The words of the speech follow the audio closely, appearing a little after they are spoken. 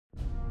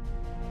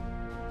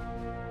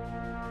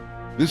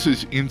This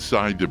is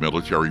Inside the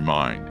Military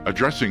Mind,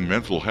 addressing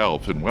mental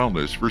health and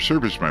wellness for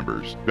service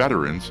members,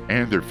 veterans,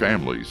 and their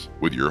families,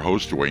 with your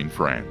host, Dwayne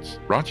France.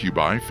 Brought to you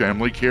by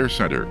Family Care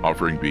Center,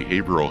 offering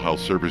behavioral health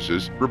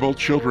services for both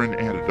children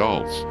and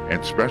adults,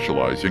 and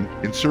specializing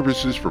in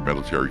services for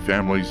military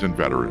families and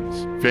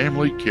veterans.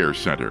 Family Care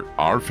Center,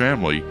 our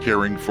family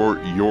caring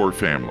for your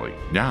family.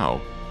 Now,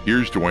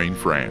 here's Dwayne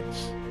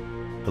France.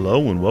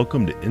 Hello and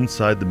welcome to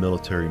Inside the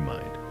Military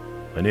Mind.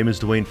 My name is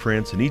Dwayne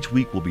France, and each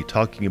week we'll be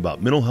talking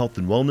about mental health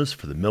and wellness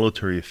for the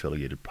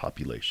military-affiliated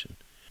population.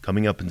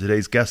 Coming up in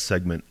today's guest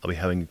segment, I'll be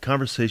having a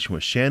conversation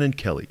with Shannon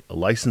Kelly, a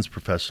licensed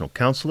professional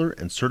counselor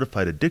and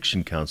certified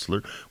addiction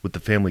counselor with the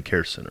Family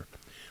Care Center.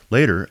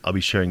 Later, I'll be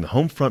sharing the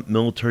Homefront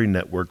Military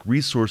Network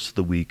Resource of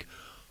the Week,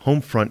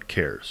 Homefront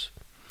Cares.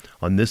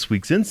 On this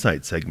week's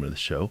Insight segment of the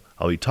show,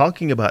 I'll be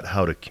talking about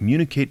how to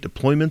communicate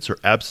deployments or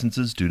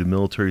absences due to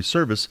military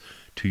service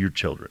to your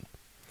children.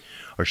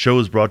 Our show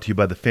is brought to you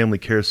by the Family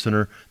Care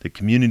Center, the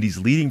community's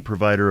leading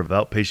provider of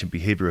outpatient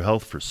behavioral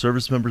health for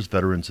service members,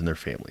 veterans, and their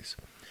families.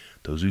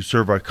 Those who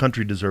serve our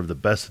country deserve the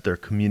best that their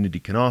community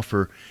can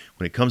offer.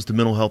 When it comes to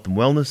mental health and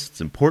wellness,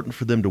 it's important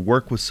for them to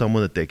work with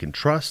someone that they can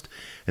trust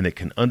and that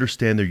can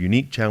understand their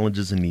unique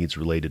challenges and needs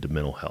related to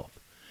mental health.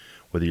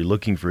 Whether you're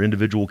looking for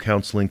individual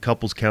counseling,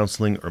 couples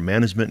counseling, or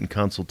management and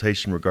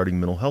consultation regarding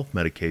mental health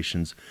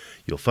medications,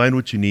 you'll find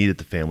what you need at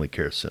the Family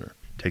Care Center.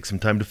 Take some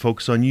time to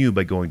focus on you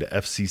by going to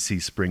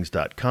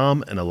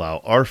fccsprings.com and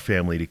allow our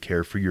family to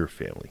care for your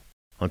family.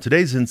 On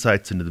today's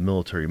Insights into the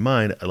Military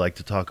Mind, I'd like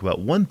to talk about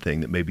one thing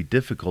that may be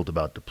difficult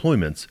about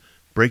deployments: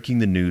 breaking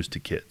the news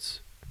to kids.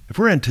 If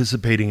we're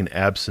anticipating an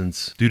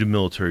absence due to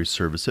military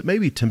service, it may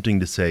be tempting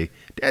to say,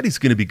 Daddy's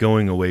going to be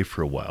going away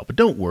for a while, but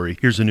don't worry,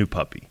 here's a new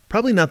puppy.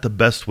 Probably not the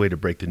best way to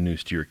break the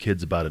news to your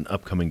kids about an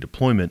upcoming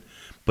deployment,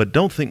 but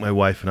don't think my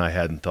wife and I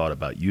hadn't thought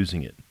about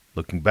using it.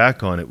 Looking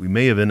back on it, we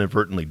may have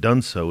inadvertently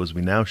done so, as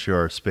we now share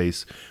our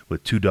space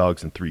with 2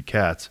 dogs and 3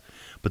 cats,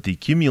 but the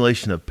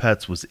accumulation of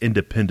pets was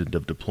independent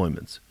of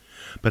deployments.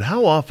 But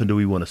how often do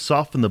we want to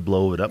soften the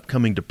blow of an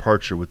upcoming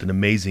departure with an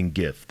amazing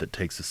gift that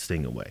takes the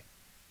sting away?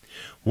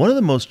 One of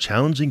the most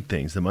challenging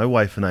things that my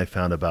wife and I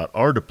found about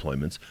our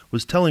deployments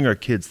was telling our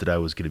kids that I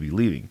was going to be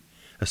leaving.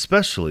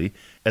 Especially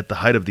at the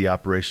height of the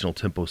operational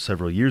tempo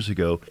several years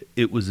ago,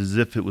 it was as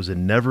if it was a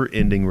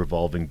never-ending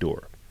revolving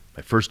door.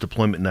 My first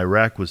deployment in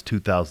Iraq was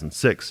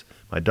 2006.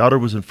 My daughter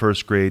was in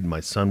first grade, my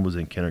son was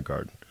in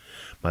kindergarten.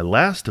 My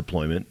last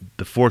deployment,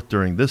 the fourth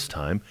during this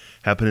time,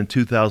 happened in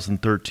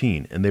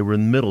 2013, and they were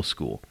in middle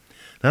school.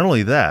 Not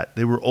only that,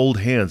 they were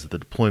old hands at the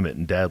deployment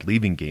and dad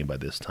leaving game by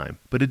this time,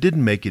 but it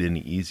didn't make it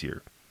any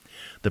easier.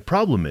 The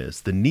problem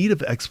is, the need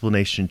of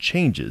explanation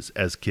changes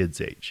as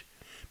kids age.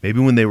 Maybe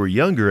when they were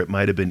younger, it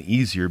might have been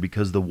easier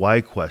because the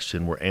why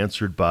question were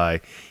answered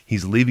by,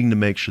 he's leaving to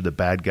make sure the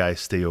bad guys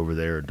stay over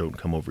there and don't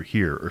come over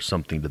here, or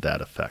something to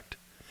that effect.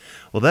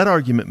 Well, that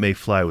argument may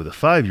fly with a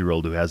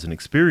 5-year-old who hasn't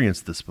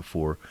experienced this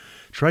before.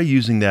 Try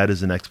using that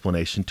as an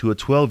explanation to a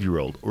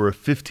 12-year-old or a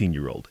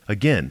 15-year-old.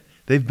 Again,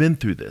 they've been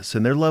through this,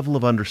 and their level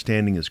of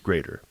understanding is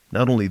greater.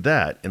 Not only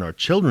that, in our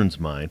children's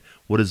mind,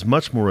 what is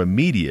much more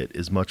immediate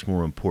is much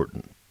more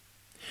important.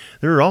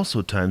 There are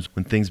also times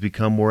when things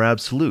become more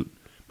absolute.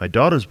 My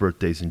daughter's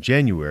birthday is in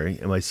January,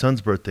 and my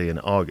son's birthday in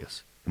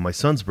August. And my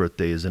son's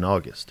birthday is in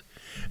August.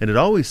 And it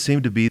always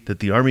seemed to be that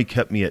the Army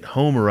kept me at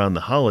home around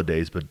the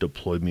holidays but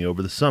deployed me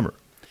over the summer.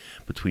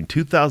 Between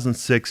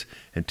 2006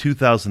 and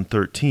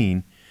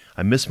 2013,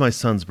 I missed my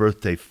son's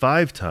birthday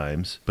 5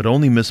 times, but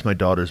only missed my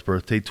daughter's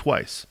birthday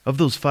twice. Of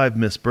those 5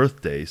 missed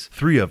birthdays,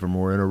 3 of them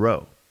were in a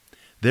row.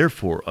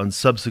 Therefore, on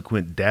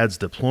subsequent Dad's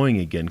deploying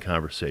again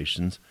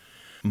conversations,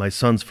 my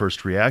son's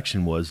first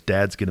reaction was,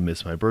 Dad's going to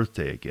miss my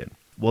birthday again.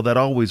 While that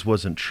always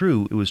wasn't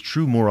true, it was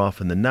true more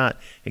often than not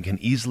and can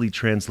easily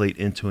translate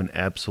into an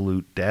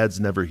absolute, Dad's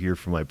never here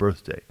for my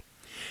birthday.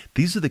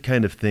 These are the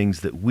kind of things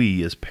that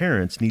we, as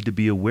parents, need to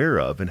be aware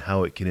of and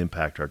how it can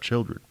impact our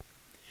children.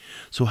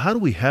 So how do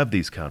we have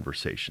these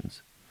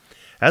conversations?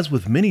 As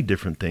with many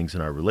different things in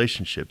our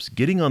relationships,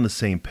 getting on the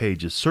same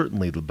page is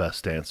certainly the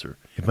best answer.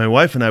 If my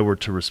wife and I were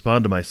to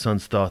respond to my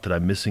son's thought that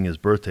I'm missing his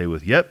birthday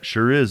with, yep,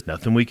 sure is,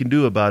 nothing we can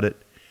do about it,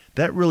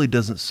 that really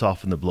doesn't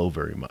soften the blow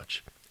very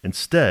much.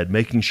 Instead,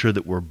 making sure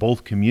that we're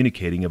both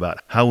communicating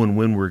about how and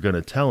when we're going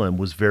to tell him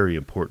was very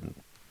important.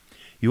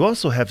 You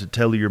also have to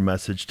tailor your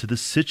message to the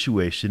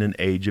situation and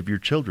age of your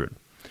children.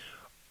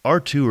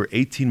 Our 2 are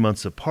 18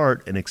 months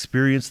apart and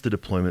experience the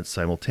deployment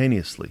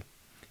simultaneously.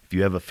 If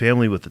you have a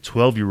family with a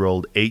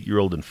 12-year-old,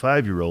 8-year-old, and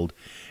 5-year-old,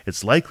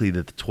 it's likely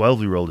that the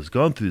 12-year-old has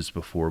gone through this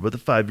before, but the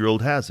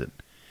 5-year-old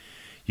hasn't.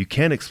 You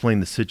can't explain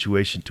the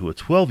situation to a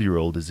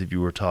 12-year-old as if you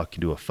were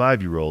talking to a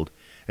 5-year-old,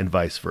 and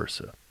vice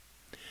versa.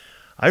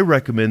 I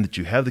recommend that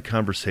you have the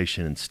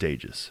conversation in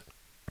stages.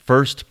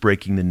 First,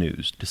 breaking the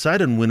news.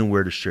 Decide on when and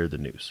where to share the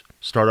news.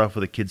 Start off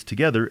with the kids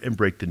together and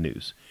break the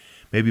news.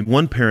 Maybe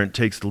one parent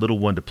takes the little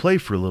one to play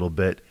for a little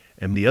bit,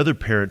 and the other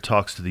parent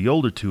talks to the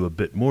older 2 a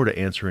bit more to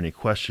answer any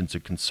questions or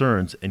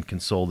concerns and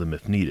console them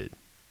if needed.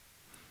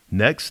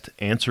 Next,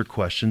 answer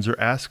questions or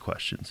ask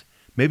questions.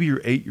 Maybe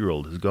your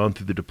 8-year-old has gone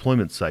through the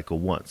deployment cycle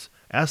once.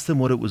 Ask them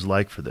what it was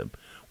like for them.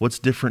 What's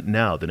different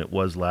now than it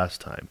was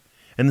last time?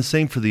 And the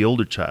same for the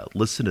older child.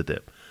 Listen to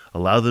them.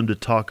 Allow them to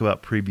talk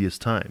about previous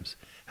times.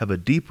 Have a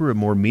deeper and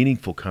more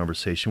meaningful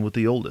conversation with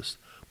the oldest.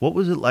 What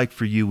was it like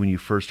for you when you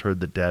first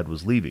heard that Dad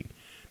was leaving?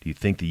 Do you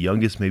think the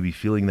youngest may be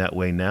feeling that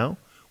way now?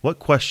 What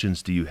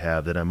questions do you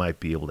have that I might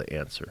be able to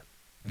answer?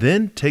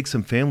 Then take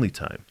some family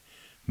time.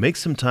 Make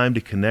some time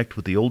to connect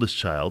with the oldest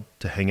child,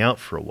 to hang out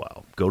for a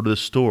while. Go to the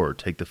store,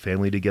 take the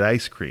family to get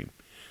ice cream.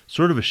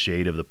 Sort of a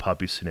shade of the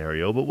puppy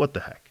scenario, but what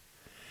the heck.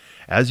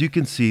 As you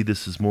can see,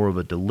 this is more of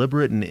a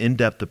deliberate and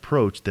in-depth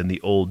approach than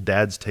the old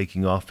dad's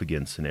taking off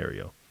again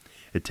scenario.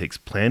 It takes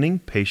planning,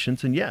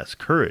 patience, and yes,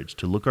 courage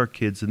to look our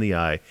kids in the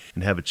eye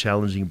and have a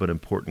challenging but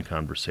important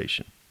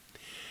conversation.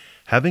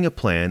 Having a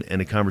plan and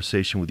a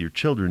conversation with your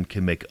children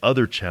can make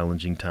other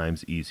challenging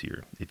times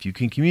easier. If you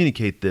can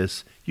communicate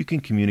this, you can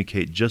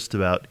communicate just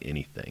about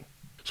anything.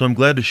 So I'm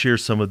glad to share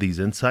some of these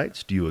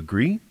insights. Do you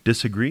agree?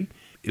 Disagree?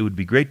 It would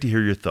be great to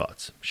hear your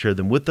thoughts. Share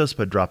them with us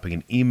by dropping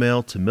an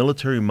email to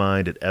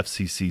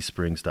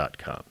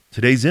militarymind@fccsprings.com.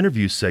 Today's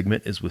interview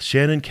segment is with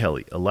Shannon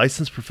Kelly, a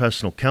licensed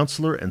professional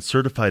counselor and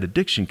certified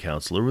addiction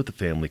counselor with the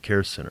Family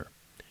Care Center.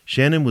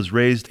 Shannon was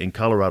raised in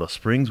Colorado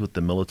Springs with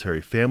the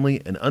military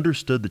family and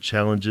understood the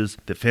challenges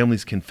that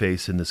families can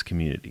face in this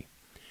community.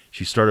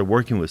 She started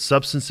working with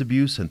substance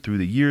abuse and through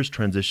the years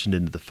transitioned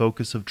into the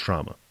focus of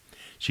trauma.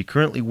 She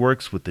currently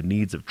works with the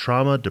needs of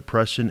trauma,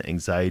 depression,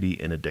 anxiety,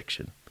 and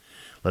addiction.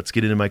 Let's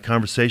get into my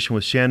conversation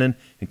with Shannon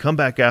and come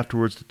back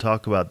afterwards to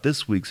talk about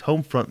this week's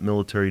Homefront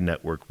Military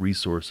Network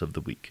Resource of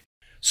the Week.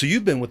 So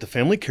you've been with the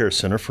Family Care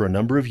Center for a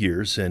number of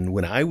years, and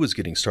when I was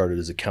getting started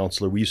as a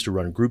counselor, we used to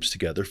run groups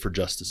together for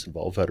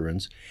justice-involved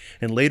veterans,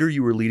 and later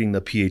you were leading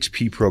the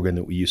PHP program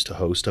that we used to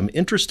host. I'm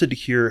interested to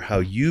hear how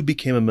you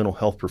became a mental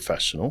health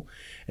professional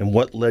and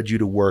what led you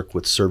to work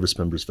with service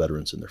members,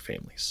 veterans, and their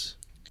families.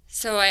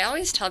 So I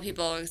always tell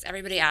people, because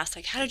everybody asks,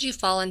 like, how did you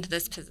fall into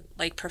this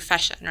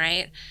profession,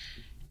 right?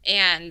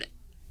 And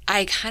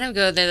I kind of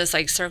go through this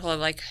circle of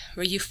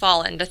where you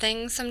fall into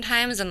things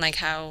sometimes and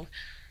how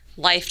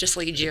life just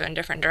leads you in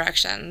different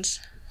directions.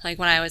 Like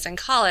when I was in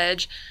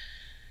college,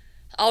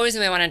 I always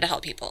knew I wanted to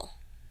help people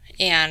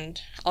and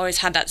always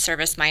had that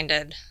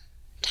service-minded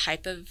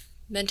type of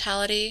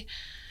mentality.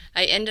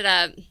 I ended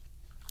up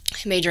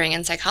majoring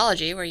in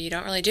psychology, where you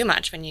don't really do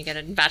much when you get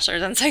a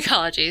bachelor's in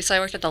psychology. So I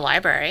worked at the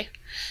library.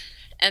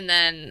 And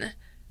then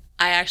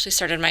I actually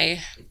started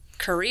my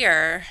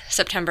career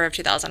September of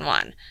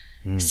 2001.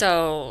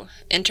 So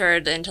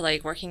entered into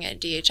working at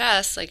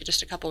DHS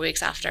just a couple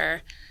weeks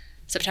after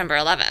September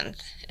 11th.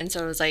 And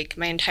so it was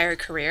my entire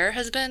career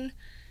has been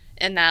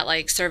in that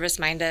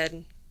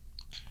service-minded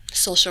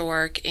social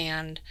work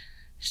and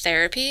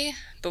therapy.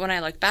 But when I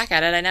look back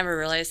at it, I never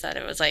realized that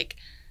it was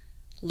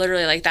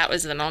literally that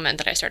was the moment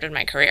that I started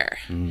my career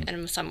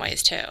in some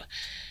ways too.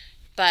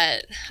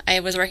 But I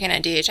was working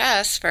at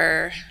DHS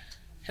for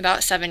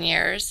about 7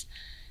 years,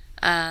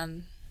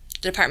 the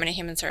Department of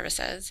Human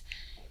Services,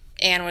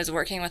 and was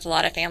working with a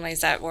lot of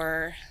families that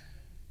were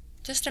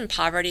just in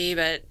poverty,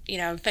 but,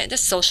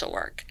 just social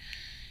work,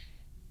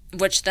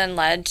 which then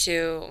led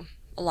to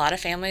a lot of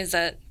families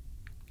that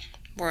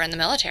were in the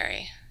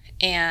military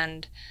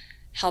and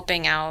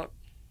helping out,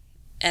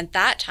 at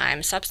that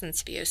time, substance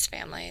abuse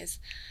families.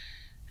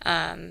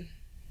 And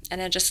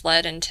it just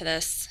led into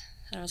this,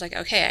 and I was like,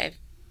 okay,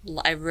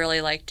 I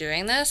really like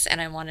doing this, and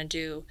I want to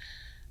do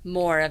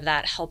more of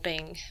that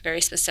helping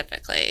very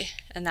specifically.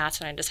 And that's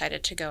when I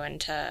decided to go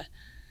into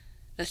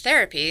the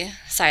therapy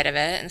side of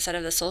it instead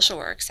of the social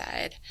work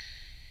side,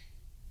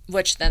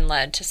 which then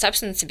led to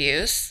substance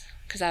abuse,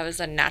 because that was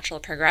a natural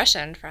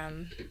progression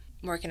from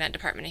working at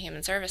Department of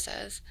Human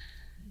Services.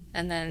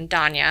 And then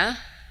Danya,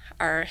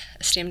 our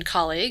esteemed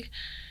colleague,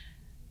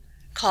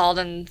 called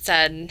and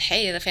said,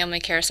 hey, the Family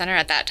Care Center,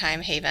 at that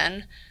time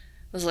Haven,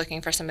 was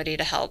looking for somebody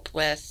to help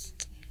with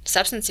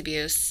substance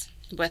abuse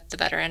with the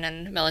veteran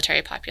and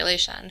military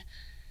population.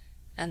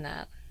 And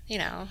that,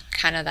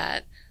 kind of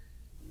that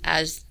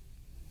as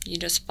you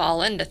just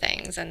fall into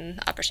things and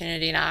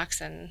opportunity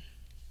knocks, and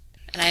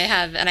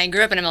I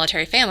grew up in a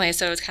military family,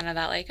 so it was kind of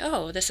that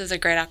oh, this is a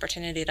great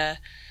opportunity to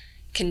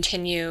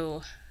continue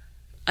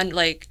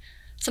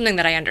something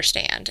that I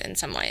understand in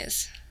some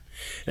ways.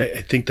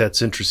 I think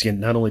that's interesting.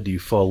 Not only do you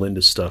fall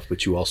into stuff,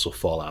 but you also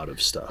fall out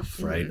of stuff,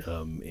 right?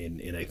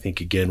 And I think,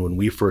 again, when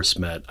we first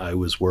met, I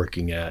was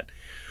working at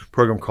a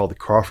program called the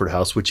Crawford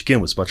House, which, again,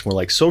 was much more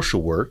like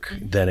social work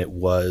than it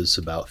was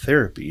about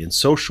therapy. And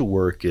social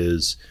work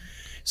is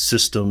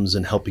systems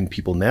and helping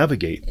people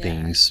navigate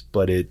things,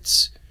 but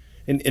it's,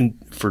 and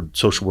for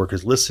social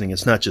workers listening,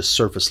 it's not just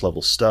surface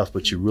level stuff,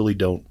 but you really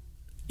don't,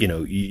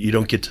 you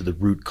don't get to the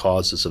root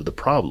causes of the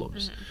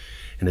problems.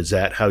 And is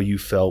that how you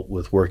felt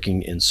with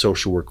working in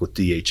social work with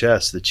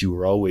DHS, that you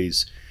were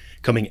always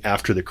coming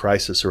after the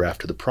crisis or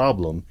after the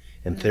problem,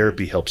 and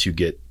therapy helps you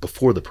get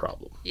before the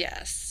problem?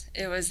 Yes.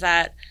 It was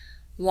that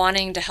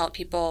wanting to help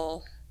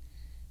people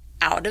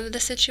out of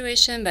the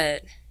situation,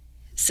 but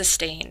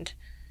sustained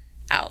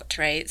out,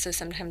 right? So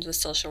sometimes with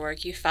social work,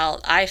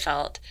 I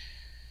felt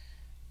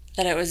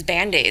that it was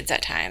Band-Aids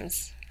at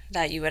times,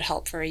 that you would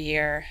help for a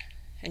year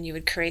and you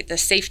would create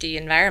this safety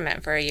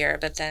environment for a year,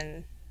 but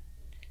then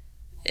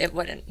it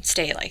wouldn't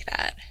stay like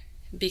that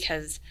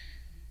because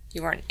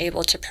you weren't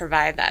able to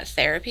provide that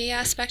therapy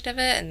aspect of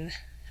it. And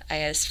I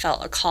just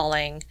felt a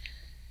calling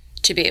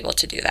to be able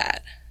to do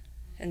that.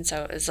 And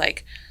so it was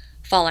like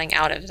falling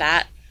out of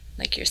that,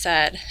 like you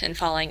said, and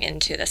falling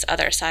into this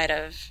other side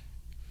of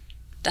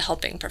the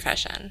helping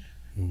profession.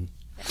 Mm-hmm.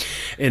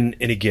 And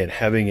again,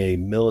 having a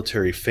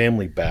military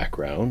family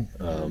background,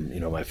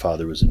 my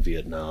father was in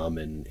Vietnam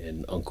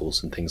and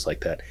uncles and things like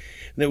that.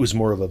 And it was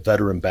more of a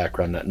veteran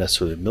background, not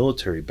necessarily a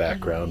military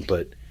background,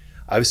 but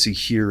obviously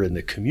here in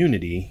the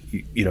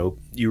community,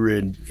 you were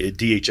in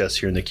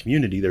DHS here in the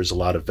community, there's a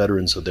lot of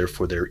veterans, so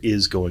therefore there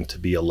is going to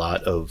be a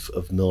lot of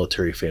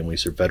military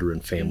families or veteran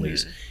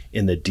families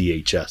in the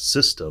DHS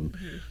system.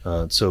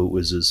 So it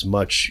was as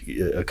much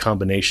a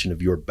combination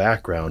of your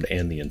background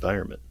and the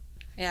environment.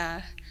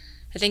 Yeah.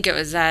 I think it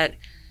was that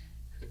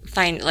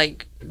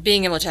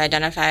being able to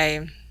identify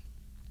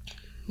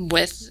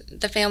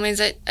with the families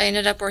that I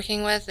ended up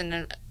working with in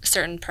a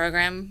certain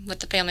program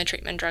with the Family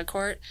Treatment Drug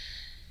Court.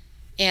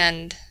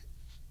 And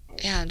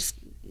just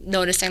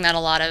noticing that a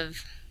lot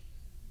of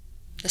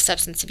the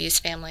substance abuse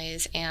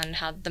families and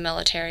how the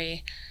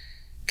military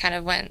kind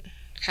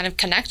of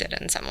connected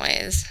in some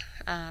ways.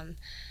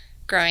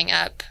 Growing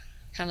up,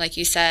 kind of like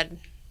you said,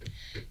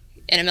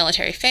 in a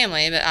military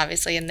family, but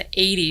obviously in the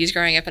 80s,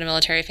 growing up in a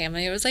military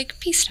family, it was like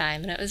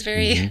peacetime, and it was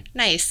very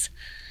nice.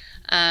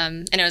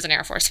 And it was an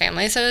Air Force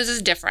family, so it was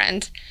just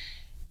different.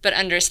 But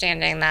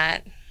understanding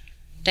that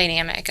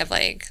dynamic of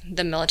like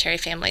the military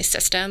family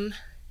system,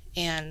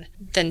 and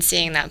then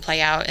seeing that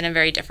play out in a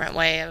very different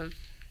way of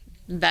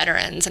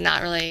veterans, and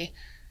not really,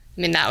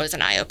 that was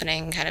an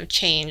eye-opening kind of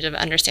change of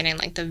understanding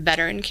like the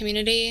veteran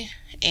community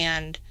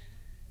and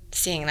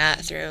seeing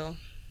that through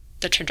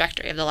the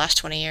trajectory of the last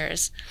 20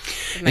 years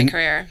of my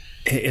career.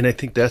 And I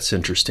think that's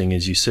interesting.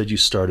 As you said, you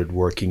started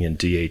working in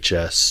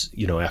DHS,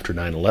 after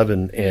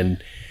 9/11,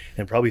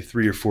 and probably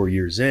 3 or 4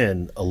 years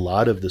in, a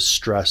lot of the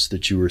stress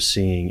that you were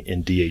seeing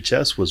in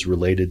DHS was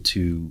related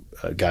to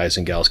guys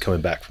and gals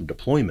coming back from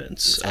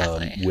deployments,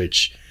 exactly.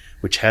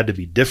 Which had to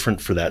be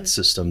different for that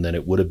system than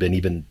it would have been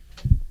even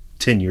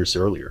 10 years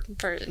earlier.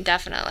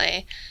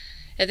 Definitely.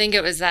 I think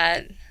it was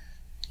that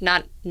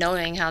not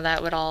knowing how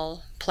that would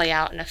all play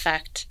out and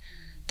affect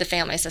the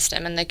family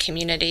system and the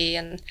community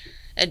and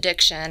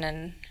addiction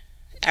and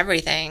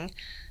everything,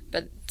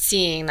 but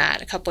seeing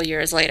that a couple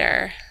years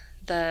later,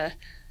 the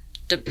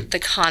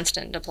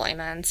constant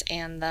deployments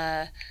and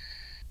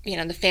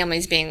the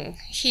families being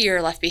here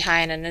left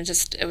behind, and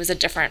it was a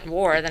different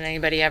war than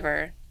anybody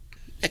ever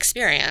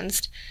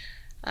experienced.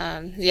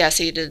 So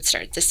you did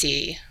start to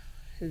see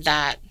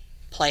that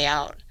play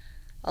out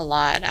a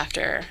lot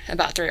after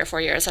about 3 or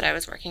 4 years that I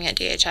was working at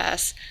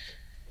DHS,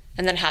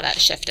 and then how that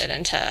shifted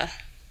into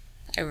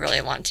I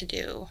really want to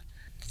do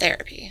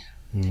therapy.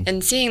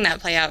 And seeing that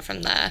play out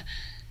from the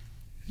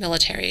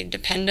military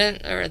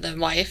dependent or the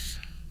wife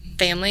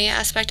family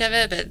aspect of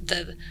it, but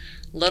the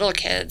little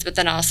kids, but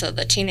then also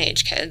the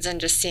teenage kids,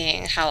 and just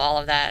seeing how all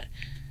of that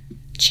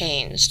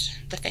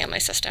changed the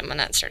family system when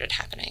that started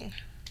happening.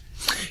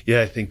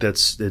 Yeah, I think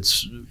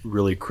that's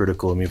really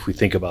critical. If we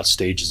think about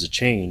stages of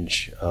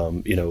change,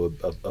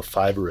 a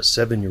 5 or a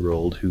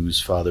 7-year-old whose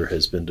father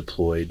has been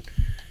deployed,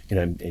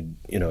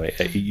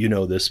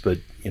 this, but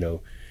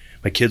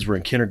my kids were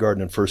in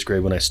kindergarten and first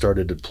grade when I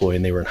started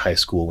deploying. They were in high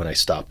school when I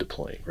stopped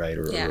deploying, right,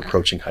 or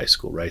approaching high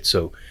school, right.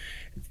 So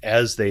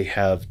as they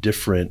have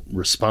different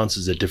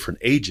responses at different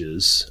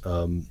ages,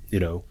 a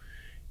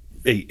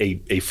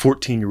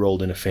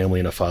 14-year-old in a family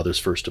in a father's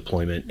first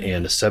deployment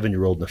and a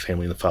 7-year-old in a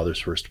family in the father's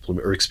first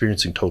deployment are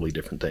experiencing totally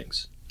different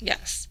things.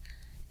 Yes.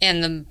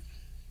 And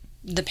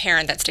the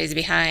parent that stays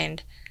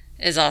behind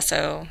is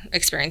also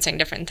experiencing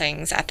different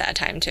things at that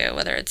time too,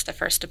 whether it's the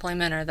first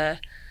deployment or the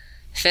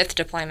 5th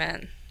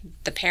deployment.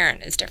 The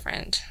parent is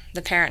different.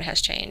 The parent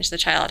has changed. The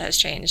child has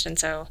changed. And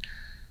so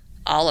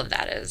all of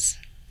that is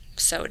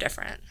so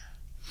different.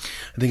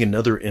 I think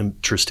another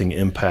interesting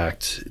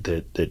impact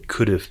that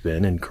could have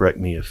been, and correct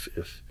me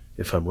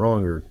if I'm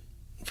wrong or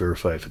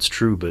verify if it's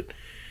true, but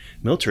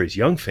military's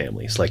young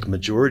families, like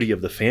majority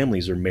of the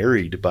families are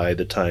married by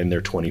the time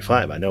they're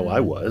 25. I know I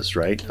was,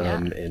 right? Yeah.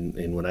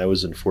 And when I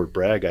was in Fort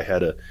Bragg, I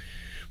had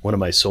one of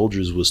my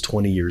soldiers was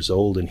 20 years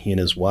old, and he and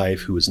his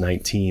wife, who was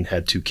 19,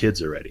 had 2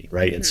 kids already,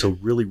 right? And so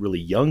really, really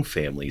young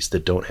families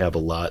that don't have a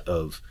lot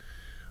of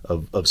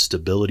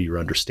stability or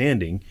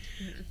understanding,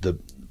 the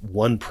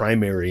one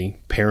primary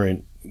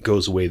parent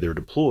goes away, they're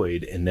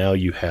deployed, and now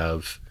you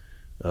have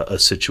a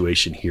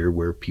situation here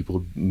where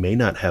people may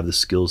not have the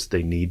skills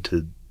they need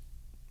to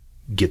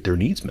get their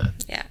needs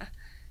met. Yeah.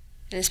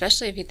 And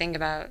especially if you think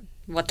about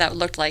what that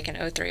looked like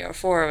in 03,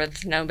 04,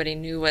 with nobody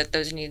knew what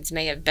those needs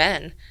may have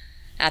been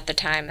at the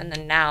time, and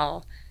then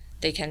now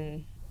they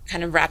can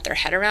kind of wrap their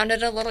head around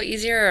it a little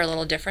easier or a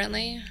little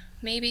differently,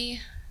 maybe.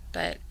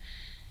 But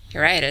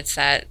you're right, it's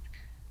that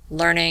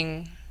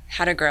learning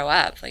how to grow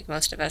up. Like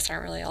most of us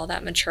aren't really all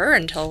that mature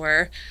until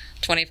we're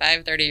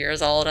 25, 30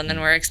 years old. And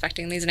then we're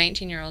expecting these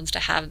 19-year-olds to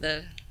have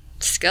the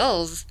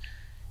skills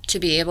to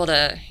be able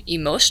to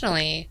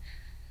emotionally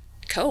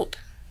cope,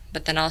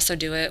 but then also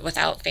do it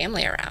without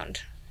family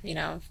around,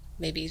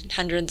 maybe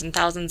hundreds and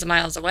thousands of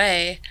miles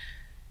away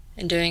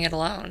and doing it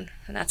alone.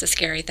 And that's a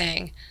scary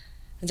thing.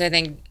 And so I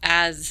think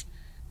as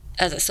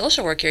a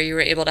social worker, you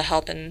were able to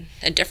help in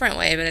a different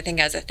way. But I think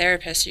as a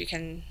therapist, you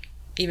can,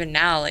 even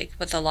now, like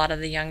with a lot of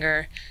the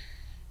younger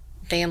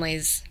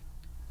families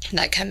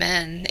that come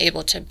in,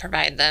 able to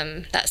provide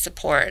them that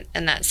support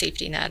and that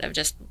safety net of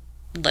just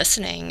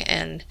listening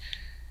and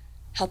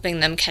helping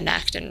them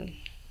connect and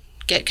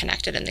get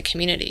connected in the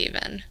community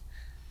even.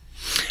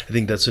 I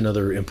think that's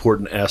another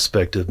important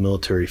aspect of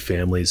military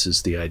families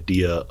is the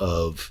idea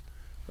of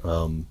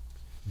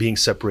being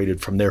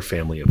separated from their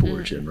family of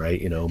origin,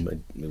 right?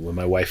 When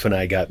my wife and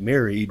I got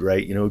married,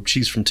 right,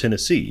 she's from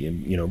Tennessee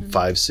and,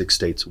 5-6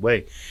 states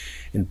away.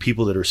 And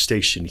people that are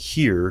stationed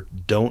here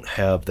don't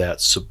have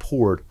that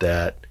support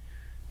that,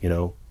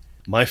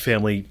 my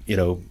family,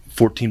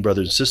 14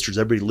 brothers and sisters,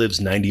 everybody lives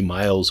 90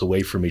 miles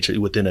away from each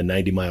other within a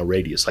 90-mile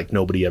radius. Like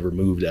nobody ever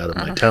moved out of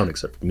my town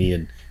except for me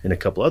and a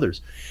couple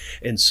others.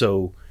 And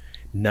so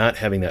not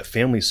having that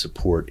family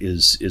support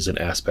is an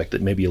aspect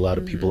that maybe a lot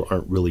of people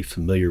aren't really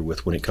familiar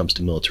with when it comes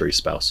to military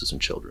spouses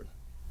and children.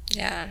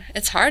 Yeah,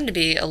 it's hard to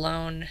be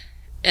alone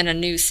in a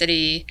new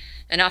city.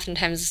 And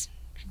oftentimes,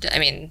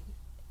 in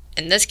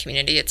this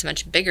community, it's a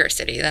much bigger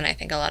city than I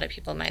think a lot of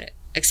people might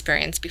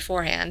experience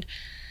beforehand.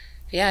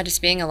 But yeah,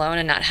 just being alone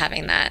and not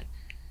having that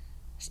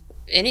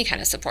any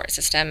kind of support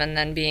system, and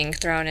then being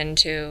thrown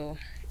into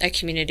a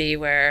community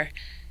where,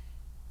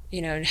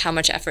 how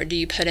much effort do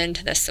you put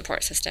into this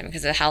support system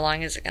because of how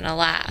long is it going to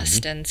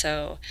last? And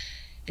so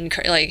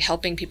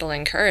helping people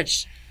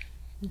encourage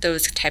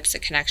those types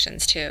of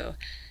connections too.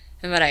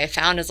 And what I have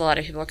found is a lot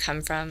of people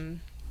come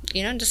from,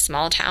 just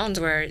small towns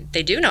where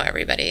they do know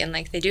everybody and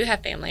they do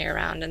have family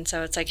around. And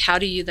so it's like, how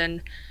do you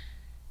then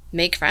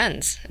make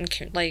friends and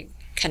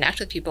connect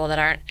with people that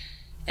aren't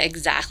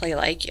exactly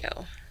like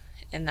you?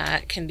 And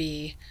that can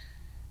be,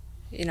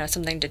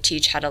 something to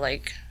teach how to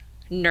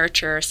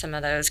nurture some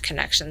of those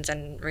connections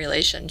and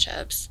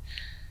relationships.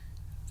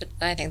 But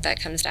I think that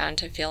comes down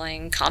to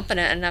feeling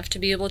confident enough to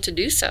be able to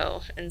do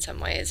so in some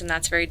ways. And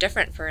that's very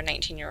different for a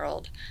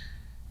 19-year-old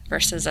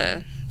versus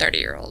a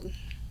 30-year-old.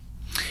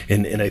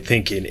 And I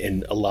think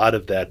in a lot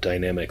of that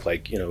dynamic,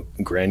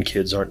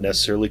 grandkids aren't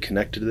necessarily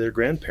connected to their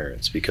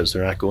grandparents because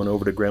they're not going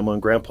over to grandma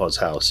and grandpa's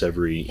house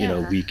every,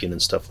 weekend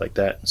and stuff like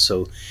that. And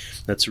so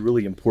that's a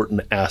really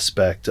important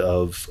aspect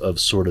of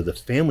sort of the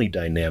family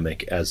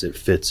dynamic as it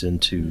fits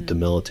into the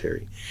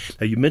military.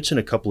 Now, you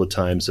mentioned a couple of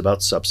times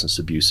about substance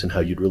abuse and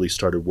how you'd really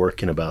started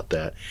working about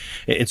that.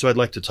 And so I'd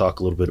like to talk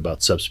a little bit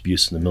about substance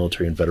abuse in the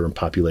military and veteran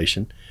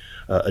population.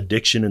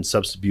 Addiction and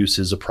substance abuse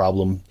is a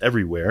problem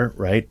everywhere,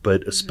 right?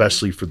 But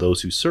especially for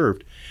those who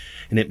served.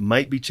 And it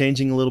might be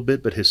changing a little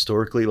bit, but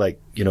historically,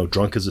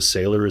 drunk as a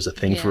sailor is a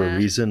thing for a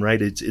reason, right?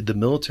 The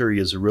military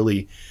is a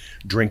really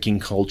drinking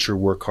culture,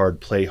 work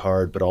hard, play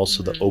hard, but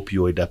also the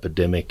opioid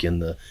epidemic in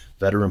the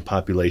veteran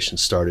population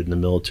started in the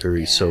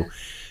military. Yeah. So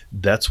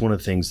that's one of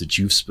the things that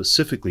you've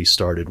specifically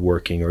started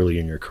working early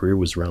in your career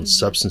was around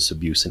substance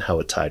abuse and how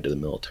it tied to the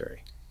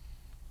military.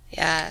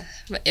 Yeah.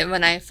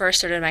 When I first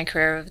started my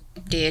career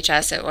with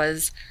DHS, it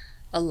was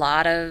a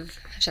lot of,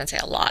 I shouldn't say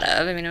a lot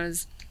of, it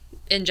was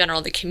in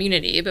general the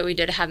community, but we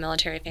did have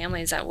military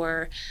families that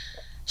were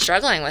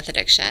struggling with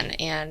addiction.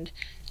 And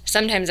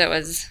sometimes it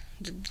was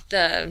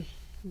the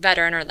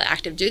veteran or the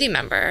active duty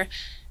member.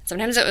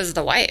 Sometimes it was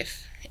the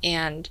wife.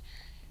 And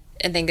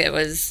I think it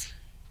was,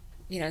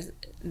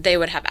 they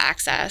would have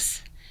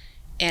access.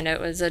 And it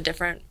was a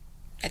different,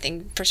 I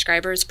think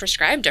prescribers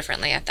prescribed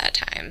differently at that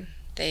time.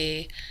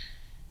 They,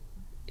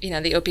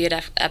 the opiate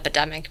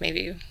epidemic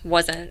maybe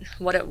wasn't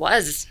what it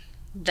was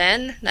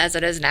then as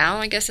it is now,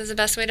 I guess is the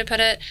best way to put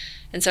it.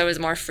 And so it was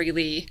more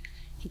freely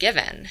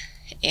given.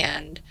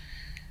 And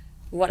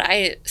what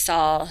I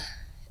saw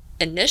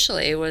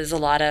initially was a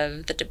lot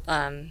of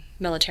the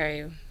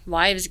military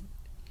wives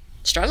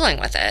struggling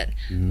with it,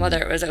 whether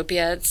it was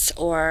opiates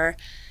or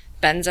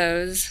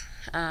benzos,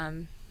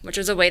 which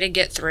was a way to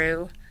get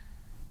through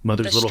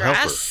Mother's the little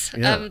stress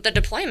helper. of the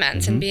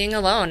deployments and being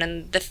alone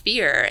and the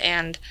fear.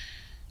 And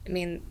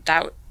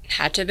that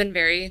had to have been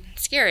very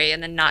scary.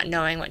 And then not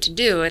knowing what to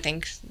do, I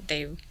think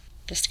they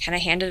just kind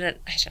of handed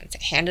it, I shouldn't say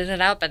handed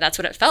it out, but that's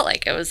what it felt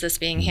like. It was this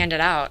being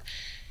handed out.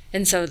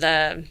 And so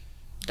the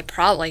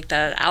problem,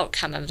 the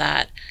outcome of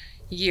that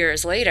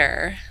years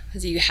later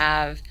is you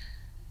have,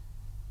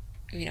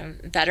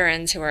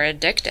 veterans who are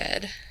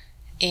addicted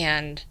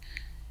and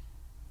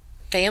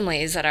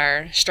families that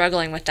are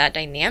struggling with that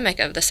dynamic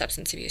of the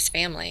substance abuse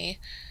family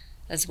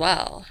as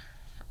well.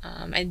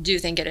 I do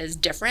think it is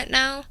different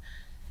now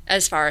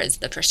as far as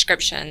the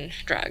prescription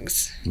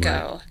drugs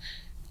go.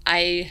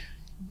 I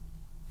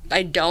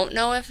don't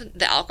know if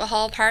the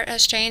alcohol part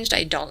has changed.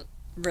 I don't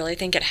really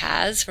think it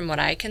has from what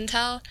I can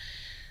tell.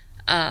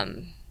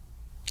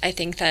 I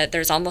think that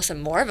there's almost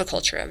more of a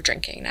culture of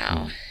drinking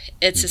now.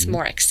 It's just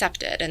more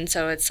accepted. And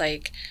so it's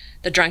like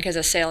the drunk as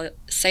a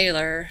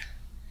sailor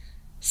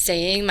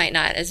saying might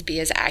not be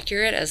as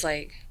accurate as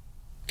like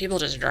people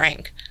just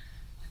drink.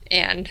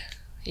 And,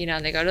 you know,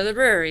 they go to the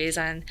breweries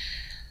and,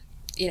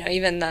 you know,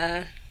 even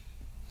the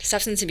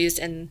substance abuse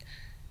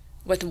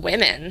with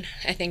women,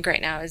 I think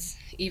right now is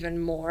even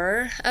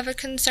more of a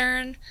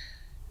concern.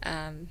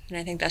 And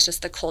I think that's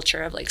just the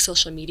culture of like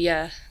social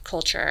media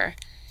culture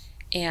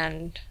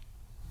and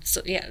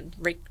so, yeah,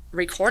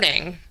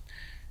 recording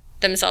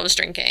themselves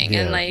drinking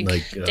and like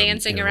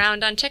dancing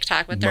around on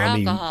TikTok with their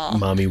alcohol.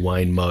 Mommy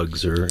wine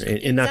mugs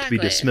and not to be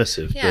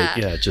dismissive, but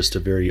yeah, just a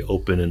very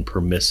open and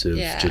permissive,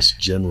 just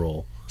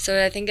general.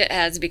 So I think it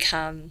has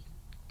become,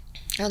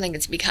 I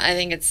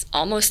think it's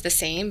almost the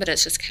same, but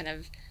it's just kind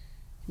of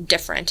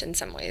different in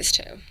some ways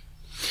too.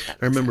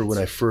 I remember when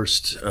I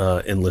first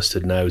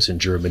enlisted and I was in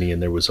Germany and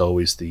there was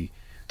always the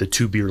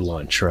 2-beer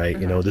lunch, right?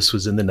 You know, this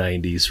was in the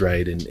 90s,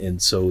 right?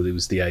 And so it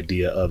was the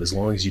idea of as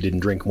long as you didn't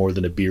drink more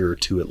than a beer or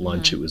two at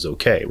lunch, it was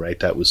okay, right?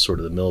 That was sort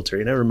of the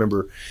military. And I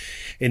remember,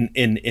 and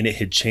it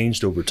had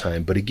changed over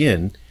time. But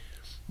again,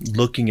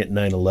 looking at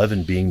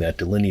 9/11 being that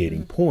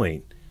delineating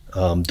point,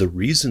 the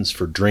reasons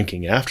for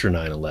drinking after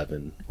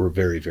 9/11 were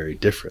very, very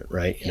different,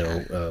 right? You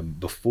know,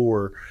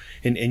 before,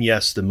 and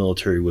yes, the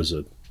military was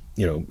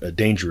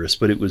dangerous,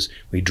 but it was,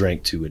 we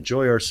drank to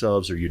enjoy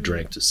ourselves, or you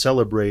drank to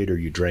celebrate, or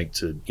you drank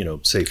to,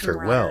 say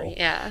farewell.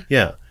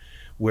 Yeah.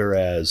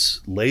 Whereas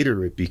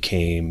later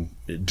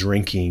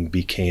drinking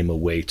became a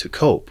way to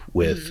cope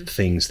with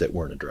things that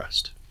weren't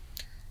addressed.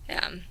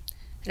 Yeah.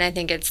 And I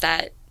think it's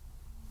that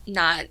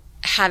not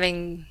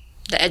having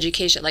the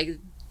education, like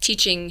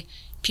teaching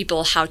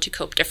people how to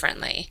cope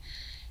differently.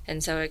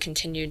 And so it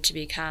continued to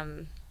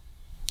become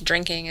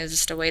drinking is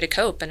just a way to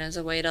cope and as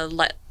a way to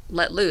let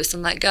loose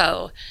and let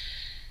go,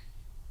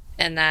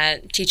 and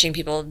that teaching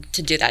people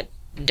to do that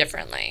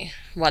differently,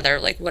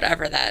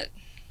 whatever that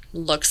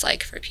looks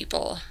like for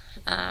people.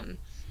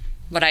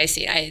 What I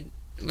see, I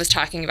was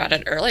talking about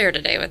it earlier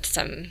today with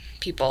some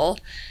people,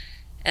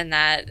 and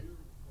that,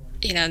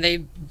 they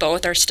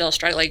both are still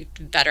struggling,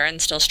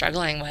 veterans still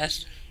struggling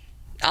with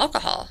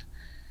alcohol,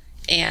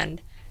 and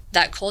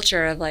that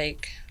culture of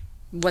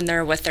when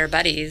they're with their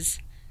buddies,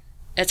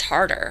 it's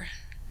harder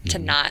to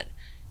not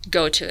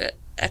go to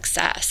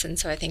excess. And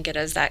so I think it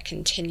is that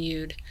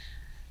continued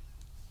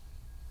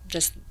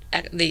just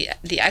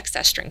the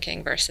excess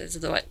drinking versus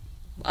what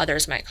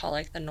others might call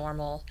the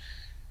normal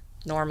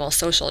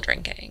social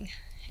drinking,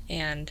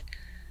 and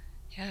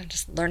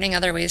just learning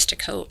other ways to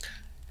cope.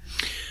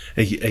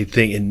 I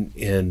think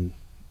in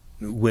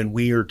when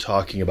we are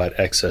talking about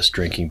excess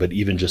drinking, but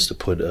even just to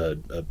put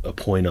a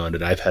point on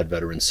it, I've had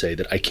veterans say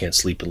that I can't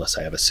sleep unless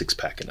I have a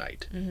 6-pack a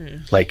night.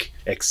 Like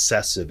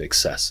excessive,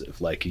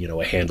 like,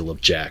 a handle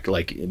of Jack.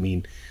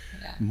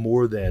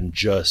 More than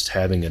just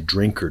having a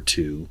drink or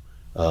two,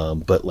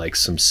 but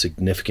some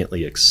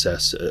significantly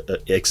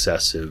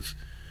excessive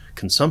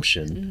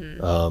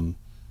consumption.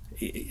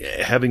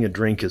 Having a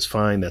drink is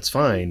fine, that's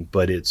fine,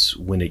 but it's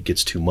when it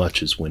gets too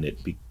much is when it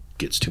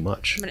gets too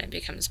much. When it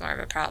becomes more of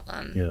a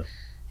problem. Yeah.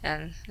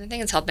 And I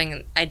think it's helping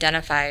them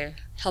identify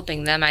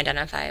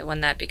when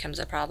that becomes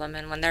a problem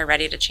and when they're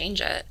ready to change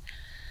it.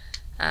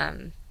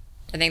 I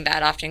think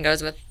that often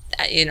goes with,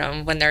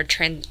 when they're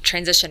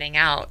transitioning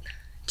out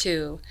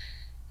to,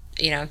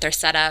 if they're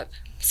set up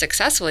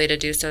successfully to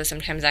do so,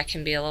 sometimes that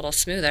can be a little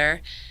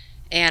smoother.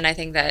 And I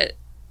think that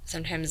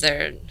sometimes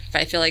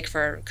I feel like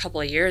for a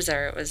couple of years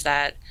there, it was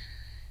that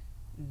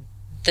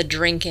the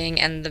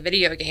drinking and the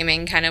video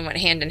gaming kind of went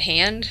hand in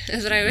hand,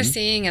 is what I was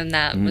seeing, and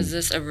that was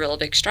just a real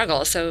big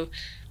struggle. So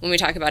when we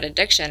talk about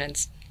addiction,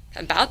 it's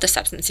about the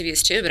substance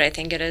abuse too, but I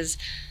think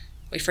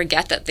we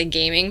forget that the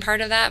gaming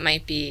part of that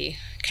might be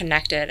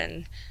connected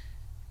and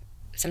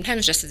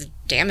sometimes just as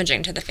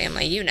damaging to the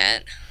family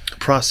unit.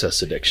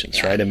 Process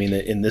addictions, right? I mean,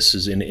 and this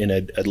is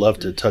I'd love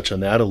to touch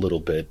on that a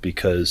little bit,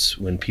 because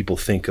when people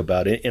think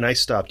about it, and I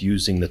stopped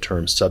using the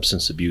term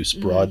substance abuse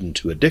broadened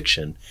to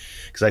addiction,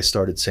 because I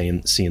started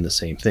seeing the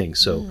same thing.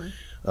 So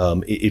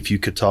if you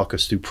could talk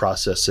us through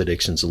process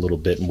addictions a little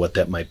bit and what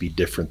that might be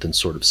different than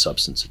sort of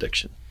substance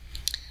addiction.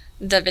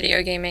 The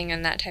video gaming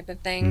and that type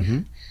of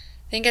thing.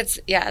 I think it's,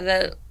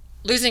 the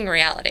losing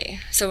reality.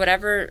 So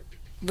whatever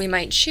we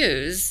might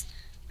choose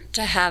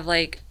to have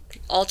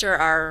alter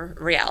our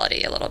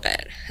reality a little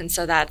bit. And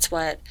so that's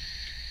what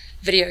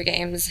video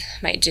games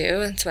might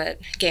do. It's what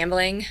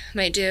gambling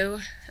might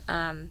do.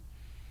 It's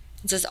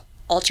just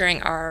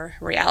altering our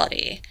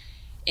reality.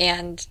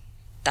 And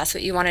that's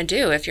what you want to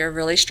do if you're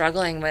really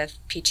struggling with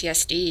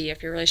PTSD,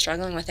 if you're really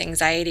struggling with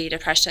anxiety,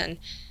 depression.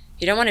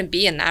 You don't want to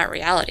be in that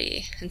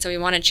reality. And so we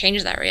want to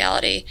change that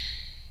reality.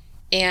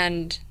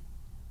 And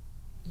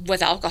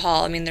with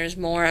alcohol, I mean, there's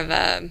more of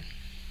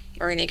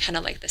or any kind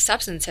of the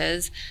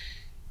substances,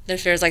 there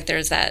feels like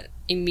there's that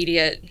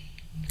immediate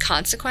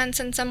consequence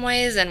in some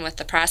ways. And with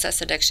the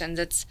process addictions,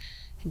 it's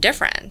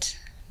different.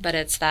 But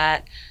it's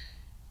that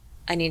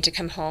I need to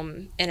come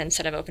home, and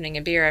instead of opening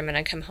a beer, I'm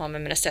going to come home,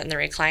 I'm going to sit in the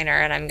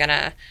recliner, and I'm going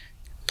to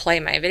play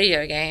my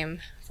video game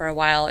for a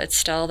while, it's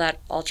still that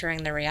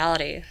altering the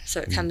reality.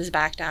 So it comes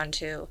back down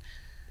to,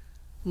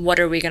 what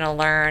are we going to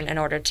learn in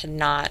order to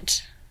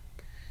not,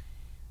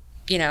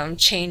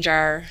 change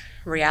our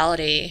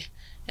reality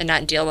and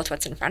not deal with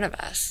what's in front of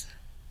us?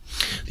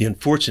 The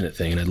unfortunate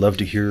thing, and I'd love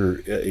to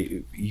hear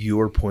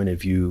your point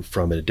of view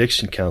from an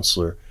addiction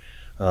counselor,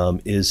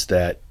 is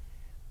that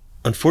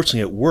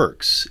unfortunately it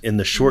works in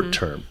the short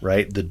term,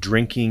 right? The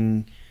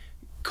drinking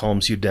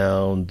calms you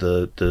down,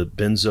 the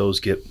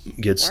benzos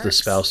gets the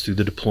spouse through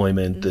the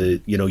deployment,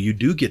 you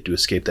do get to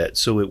escape that.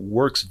 So it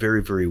works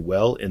very, very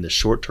well in the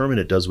short term, and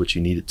it does what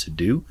you need it to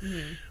do.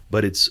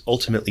 But it's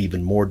ultimately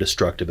even more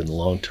destructive in the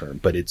long term.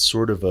 But it's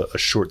sort of a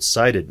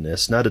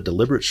short-sightedness, not a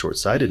deliberate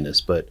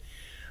short-sightedness, but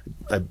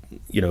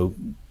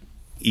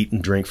eat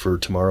and drink for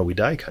tomorrow we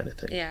die kind of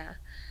thing. Yeah.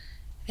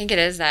 I think it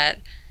is that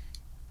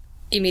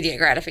immediate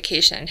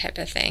gratification type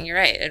of thing. You're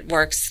right. It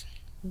works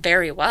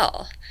very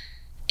well.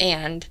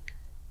 And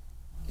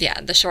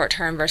the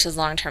short-term versus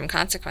long-term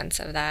consequence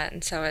of that.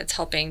 And so it's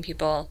helping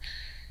people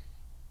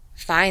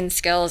find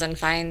skills and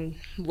find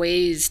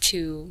ways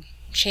to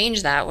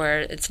change that, where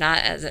it's not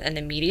as an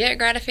immediate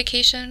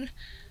gratification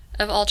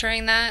of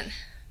altering that,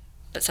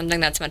 but something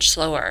that's much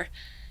slower.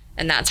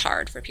 And that's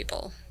hard for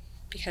people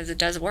because it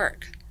does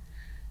work.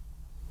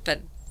 But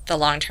the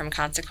long-term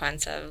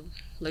consequence of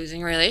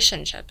losing a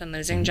relationship and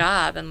losing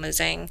job and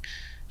losing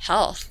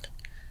health,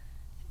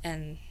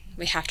 and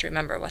we have to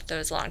remember what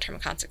those long-term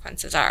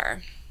consequences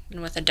are.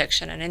 And with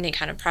addiction and any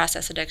kind of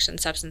process addiction,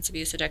 substance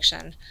abuse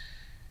addiction,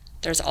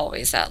 there's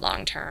always that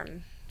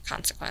long-term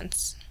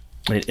consequence.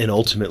 And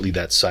ultimately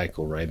that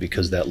cycle, right?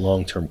 Because that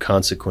long-term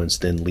consequence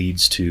then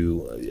leads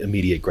to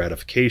immediate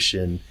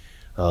gratification.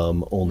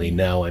 Only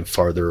now I'm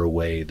farther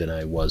away than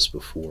I was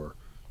before.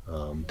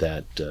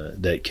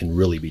 That can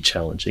really be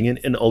challenging.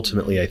 And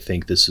ultimately, I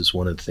think this is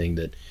one of the things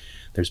that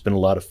there's been a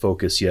lot of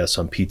focus, yes,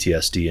 on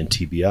PTSD and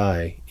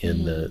TBI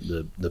in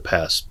the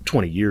past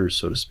 20 years,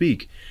 so to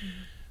speak,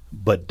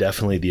 but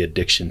definitely the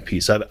addiction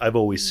piece. I've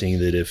always seen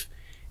that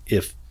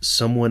if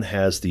someone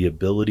has the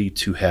ability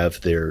to have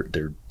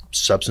their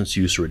substance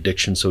use or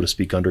addiction, so to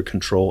speak, under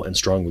control and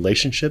strong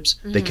relationships,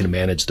 they can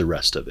manage the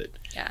rest of it.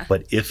 Yeah.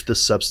 But if the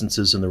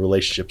substances and the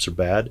relationships are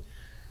bad,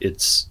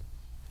 it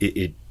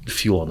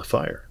fuel on the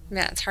fire.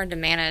 Yeah, it's hard to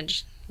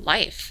manage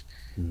life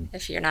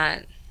if you're not,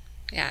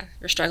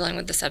 you're struggling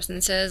with the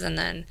substances, and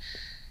then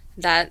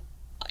that,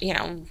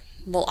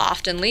 will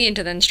often lead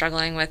to then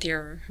struggling with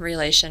your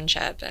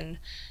relationship and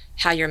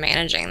how you're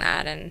managing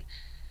that. And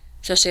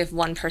especially if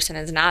one person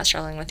is not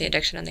struggling with the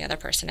addiction and the other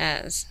person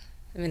is.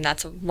 I mean,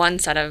 that's one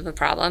set of a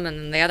problem. And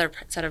then the other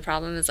set of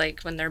problem is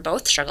like when they're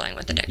both struggling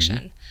with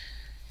addiction.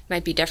 It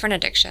might be different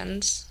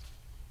addictions,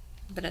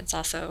 but it's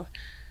also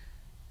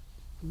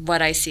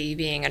what I see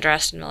being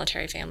addressed in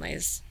military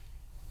families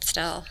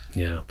still.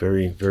 Yeah,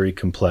 very, very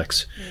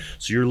complex.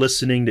 So you're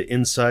listening to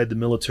Inside the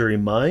Military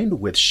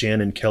Mind with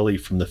Shannon Kelly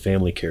from the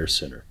Family Care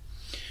Center.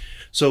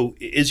 So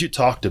as you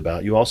talked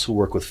about, you also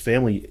work with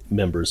family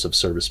members of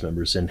service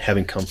members, and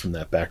having come from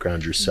that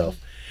background yourself,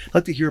 I'd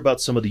like to hear about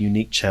some of the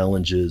unique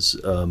challenges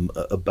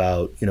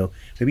about,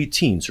 maybe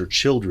teens or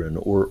children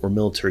or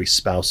military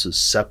spouses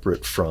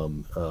separate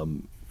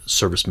from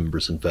service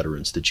members and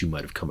veterans that you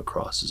might have come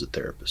across as a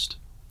therapist.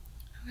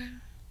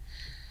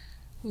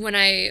 When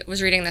I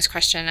was reading this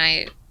question,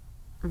 I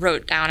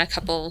wrote down a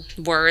couple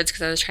words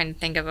because I was trying to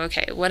think of,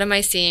 okay, what am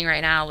I seeing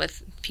right now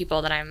with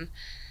people that I'm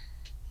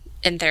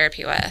in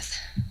therapy with?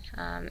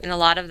 And a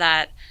lot of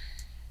that,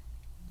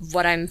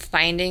 what I'm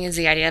finding is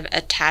the idea of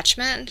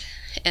attachment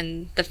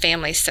in the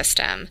family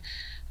system,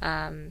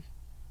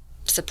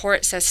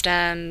 support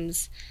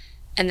systems,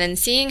 and then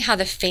seeing how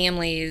the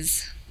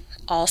families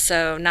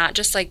also, not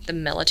just like the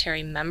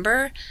military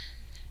member,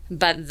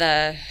 but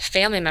the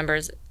family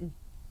members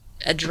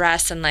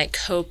address and like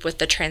cope with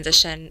the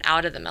transition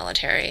out of the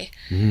military.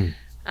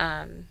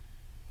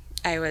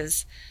 I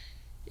was,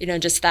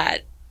 just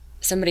that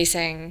somebody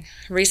saying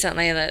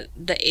recently that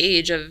the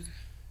age of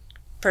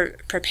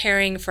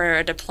preparing for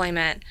a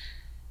deployment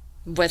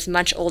with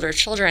much older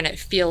children, it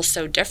feels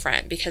so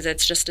different because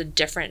it's just a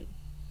different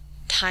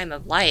time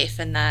of life,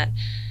 and that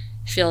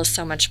feels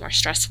so much more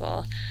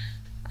stressful.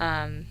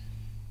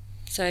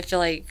 So I feel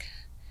like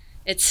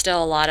it's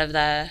still a lot of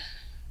the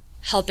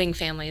helping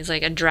families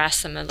like address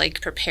some of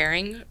like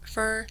preparing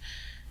for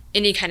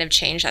any kind of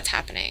change that's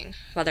happening,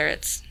 whether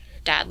it's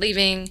dad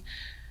leaving,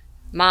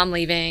 mom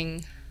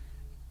leaving.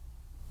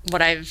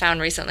 What I've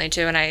found recently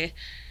too,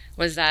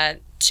 was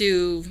that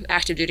two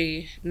active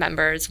duty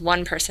members,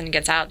 one person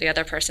gets out, the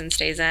other person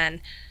stays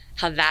in,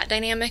 how that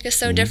dynamic is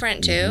so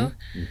different too.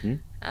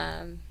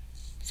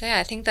 So yeah,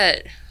 I think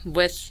that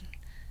with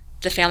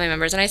the family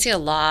members, and I see a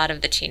lot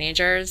of the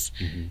teenagers,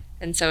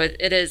 and so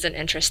it is an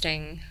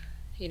interesting,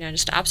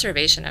 just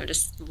observation of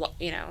just,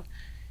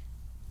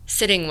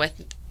 sitting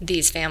with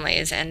these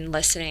families and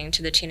listening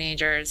to the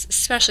teenagers,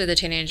 especially the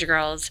teenage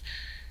girls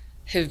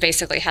who've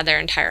basically had their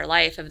entire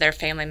life of their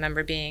family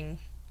member being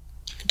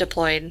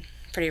deployed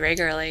pretty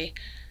regularly,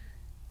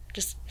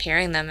 just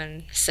hearing them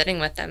and sitting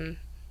with them,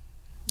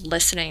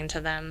 listening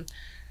to them.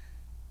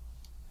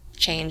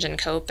 change and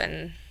cope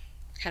and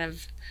kind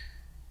of,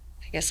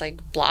 I guess,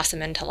 like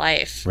blossom into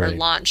life or Right.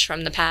 launch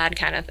from the pad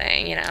kind of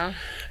thing, you know?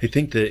 I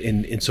think that,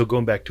 and so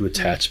going back to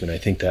attachment, I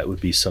think that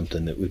would be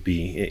something that would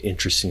be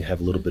interesting to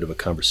have a little bit of a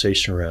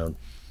conversation around.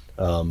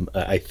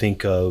 I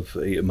think of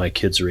my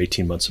kids are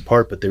 18 months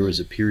apart, but there was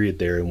a period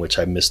there in which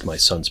I missed my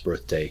son's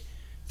birthday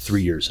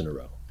 3 years in a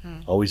row.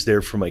 Always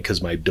there for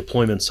because my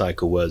deployment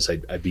cycle was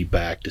I'd be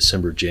back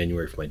December,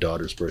 January for my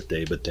daughter's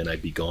birthday, but then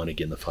I'd be gone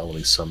again the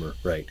following summer,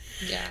 right?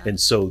 Yeah. And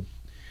so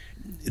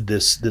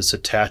this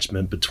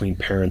attachment between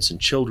parents and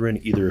children,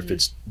 either if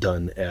it's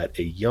done at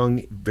a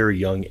very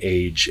young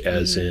age,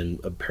 as in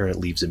a parent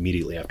leaves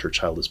immediately after a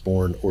child is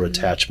born, or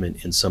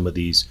attachment in some of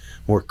these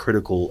more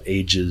critical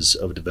ages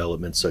of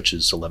development, such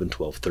as 11,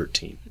 12,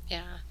 13.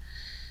 Yeah.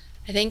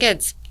 I think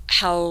it's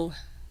how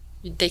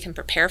they can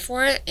prepare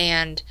for it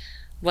and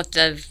what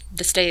the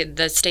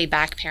stay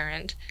back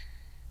parent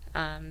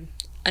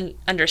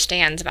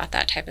understands about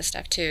that type of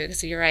stuff too.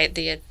 Because you're right,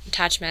 the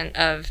attachment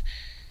of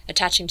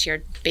attaching to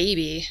your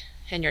baby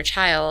and your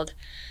child,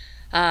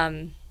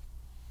 and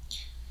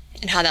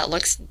how that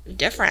looks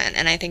different.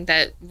 And I think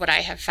that what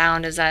I have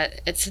found is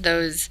that it's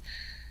those,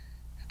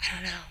 I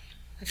don't know,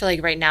 I feel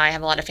like right now I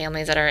have a lot of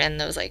families that are in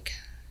those like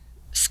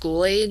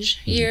school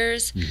age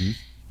years,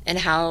 and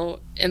how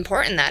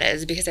important that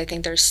is, because I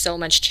think there's so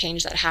much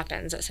change that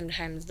happens that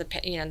sometimes the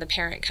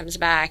parent comes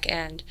back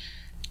and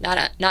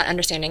not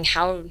understanding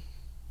how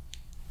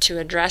to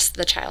address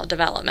the child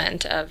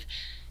development of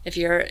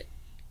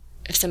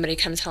if somebody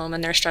comes home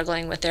and they're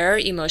struggling with their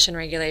emotion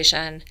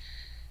regulation,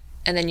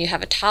 and then you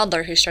have a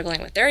toddler who's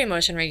struggling with their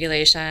emotion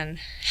regulation,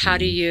 how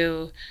do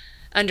you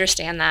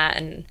understand that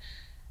and,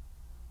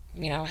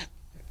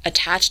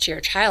 attach to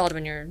your child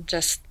when you're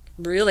just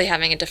really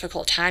having a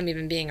difficult time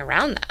even being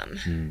around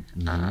them?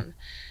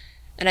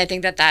 And I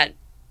think that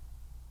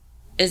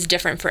is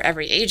different for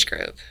every age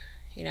group.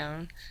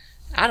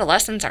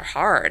 Adolescents are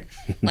hard.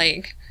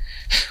 Like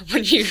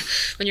when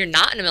you're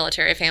not in a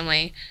military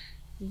family,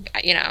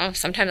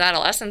 sometimes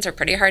adolescents are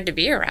pretty hard to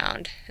be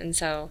around. And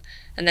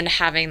then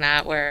having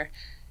that where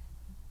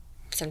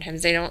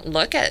sometimes they don't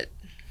look at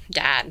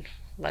dad,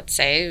 let's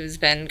say, who's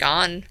been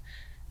gone,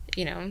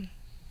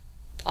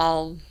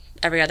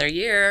 every other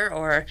year,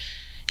 or,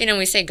 when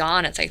we say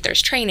gone, it's like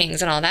there's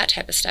trainings and all that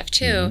type of stuff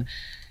too,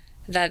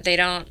 that they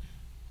don't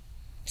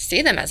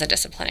see them as a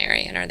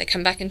disciplinarian, or they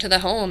come back into the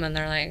home and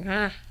they're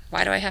like,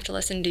 why do I have to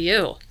listen to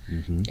you?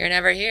 You're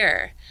never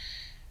here.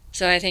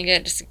 So I think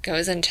it just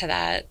goes into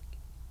that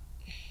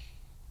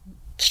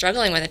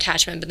struggling with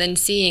attachment, but then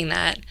seeing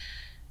that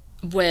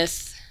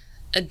with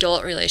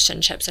adult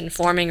relationships and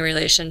forming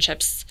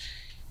relationships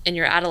in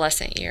your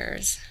adolescent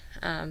years.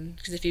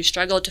 Because if you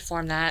struggle to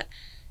form that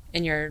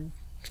in your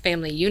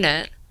family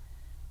unit,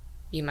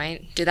 you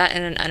might do that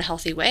in an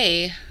unhealthy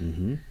way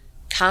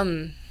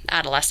come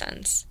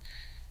adolescence.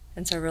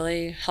 And so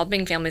really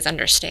helping families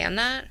understand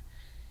that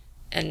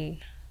and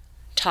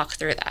talk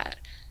through that.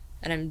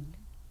 And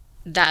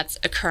that's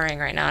occurring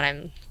right now,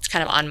 and it's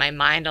kind of on my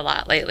mind a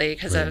lot lately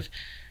because of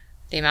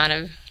the amount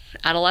of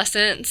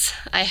adolescents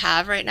I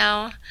have right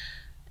now,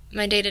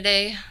 my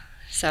day-to-day.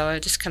 So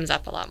it just comes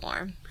up a lot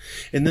more.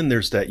 And then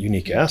there's that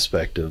unique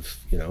aspect of,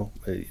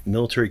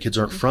 military kids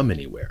aren't from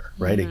anywhere,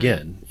 right?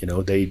 Again,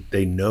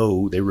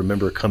 they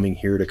remember coming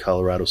here to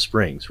Colorado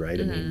Springs, right?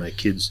 I mean, my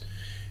kids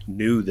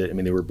knew that,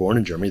 they were born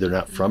in Germany. They're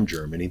not from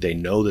Germany. They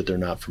know that they're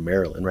not from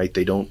Maryland, right?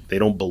 They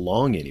don't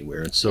belong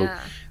anywhere. And so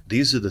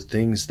these are the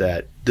things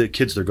that the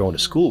kids they're going to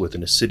school with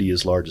in a city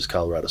as large as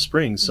Colorado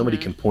Springs, somebody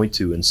can point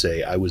to and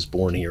say, I was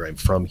born here, I'm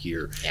from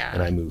here,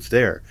 and I moved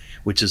there,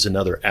 which is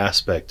another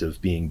aspect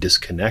of being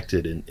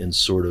disconnected and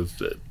sort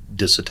of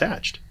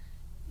disattached.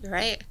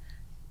 Right.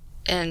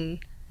 And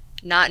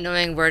not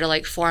knowing where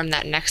to form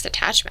that next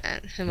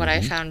attachment. And what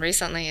I found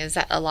recently is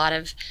that a lot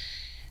of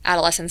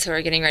adolescents who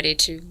are getting ready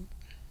to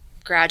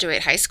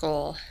graduate high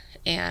school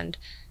and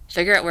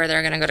figure out where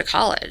they're going to go to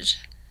college.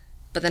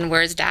 But then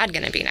where's dad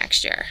going to be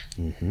next year?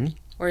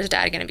 Where's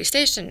dad going to be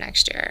stationed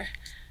next year?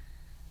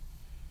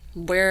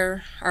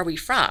 Where are we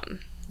from?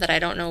 That I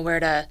don't know where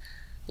to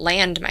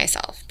land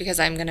myself because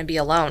I'm going to be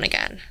alone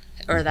again,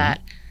 or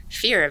that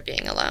fear of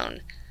being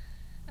alone.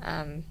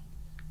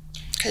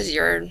 Because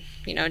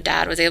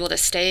dad was able to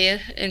stay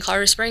in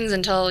Colorado Springs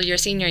until your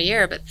senior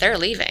year, but they're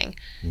leaving.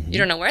 You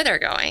don't know where they're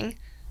going,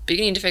 but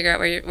you need to figure out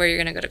where you're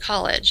going to go to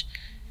college.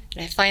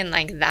 And I find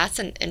that's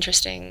an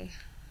interesting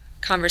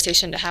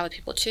conversation to have with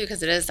people too,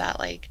 because it is that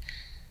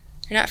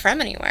you're not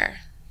from anywhere.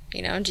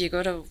 Do you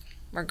go to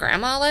where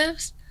grandma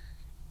lives?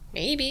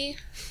 Maybe.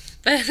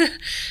 But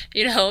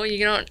you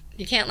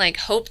can't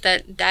hope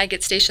that dad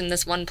gets stationed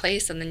this one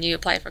place and then you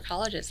apply for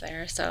colleges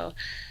there. So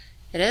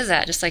it is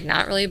that just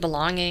not really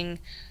belonging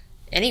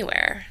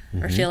anywhere,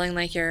 or feeling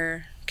like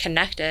you're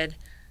connected,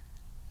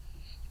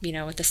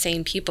 with the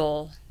same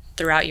people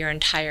throughout your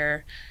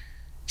entire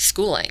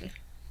schooling,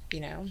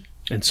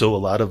 And so a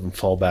lot of them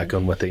fall back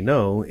on what they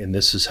know, and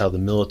this is how the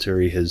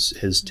military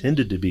has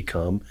tended to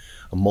become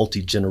a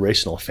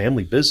multi-generational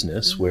family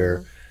business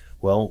where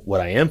Well,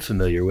 what I am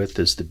familiar with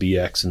is the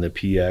BX and the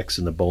PX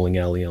and the bowling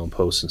alley on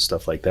posts and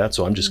stuff like that.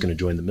 So I'm just going to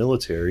join the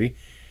military,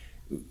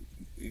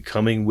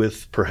 coming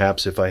with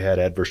perhaps if I had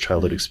adverse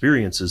childhood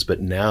experiences, but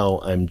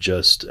now I'm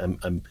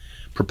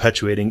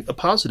perpetuating a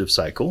positive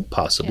cycle,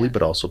 possibly,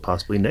 but also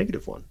possibly a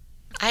negative one.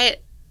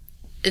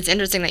 It's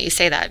interesting that you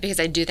say that, because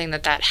I do think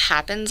that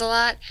happens a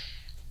lot.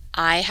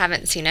 I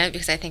haven't seen it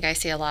because I think I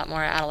see a lot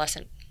more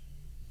adolescent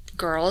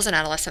girls and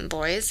adolescent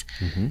boys.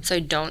 So I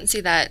don't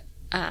see that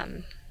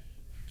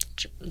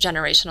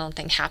generational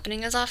thing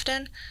happening as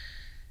often.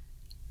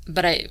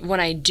 But when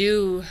I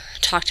do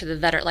talk to the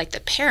veteran, like the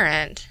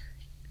parent,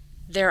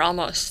 they're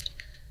almost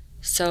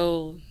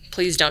so,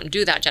 please don't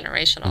do that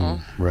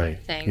generational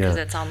thing, because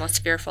it's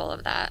almost fearful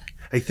of that.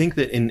 I think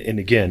that, and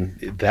again,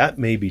 that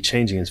may be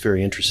changing. It's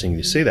very interesting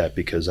you say that,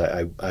 because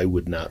I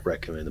would not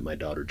recommend that my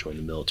daughter join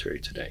the military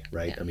today,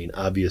 right? Yeah. I mean,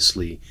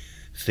 obviously,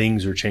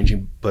 things are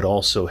changing, but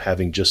also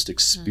having just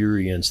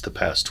experienced the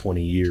past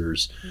 20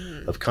 years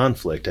of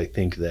conflict, I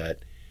think that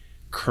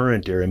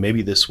current era,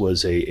 maybe this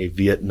was a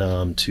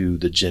Vietnam to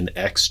the Gen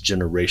X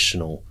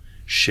generational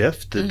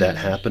shift that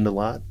happened a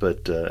lot,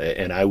 but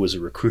and I was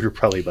a recruiter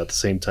probably about the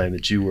same time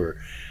that you were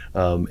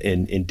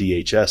in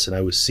DHS, and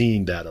I was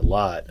seeing that a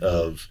lot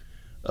of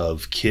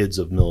kids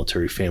of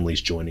military families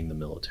joining the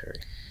military.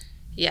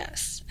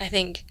 Yes,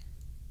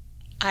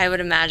 I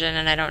would imagine,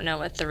 and I don't know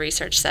what the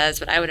research says,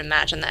 but I would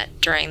imagine that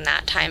during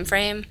that time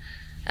frame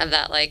of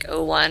that like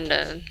 01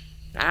 to,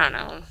 I don't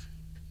know,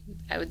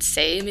 I would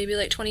say maybe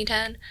like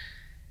 2010,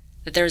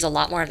 that there was a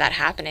lot more of that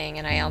happening.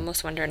 And I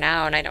almost wonder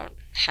now, and I don't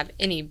have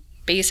any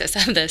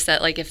basis of this,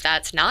 that like if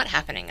that's not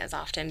happening as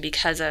often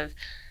because of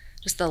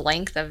just the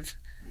length of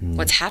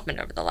what's happened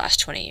over the last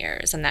 20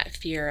 years and that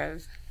fear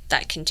of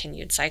that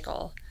continued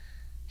cycle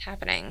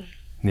happening.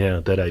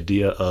 Yeah, that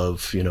idea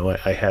of,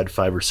 I had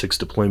 5 or 6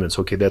 deployments.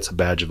 Okay, that's a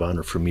badge of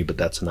honor for me, but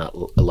that's not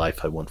a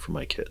life I want for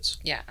my kids.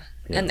 Yeah.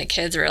 And the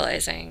kids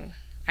realizing,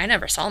 I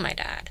never saw my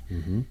dad.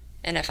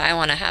 And if I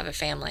want to have a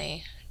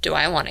family, do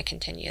I want to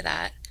continue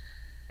that?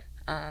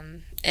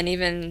 And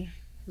even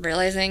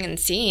realizing and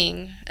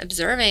seeing,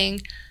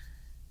 observing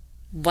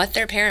what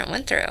their parent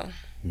went through.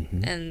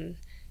 And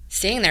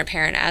seeing their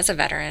parent as a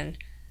veteran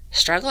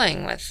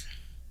struggling with,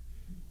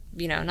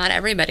 not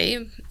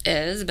everybody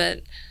is,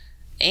 but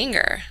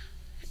anger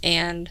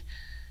and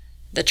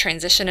the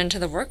transition into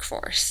the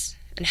workforce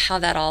and how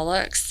that all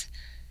looks.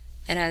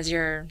 And as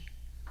you're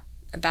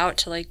about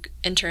to like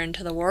enter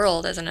into the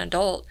world as an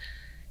adult,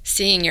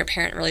 seeing your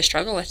parent really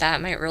struggle with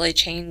that might really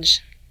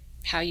change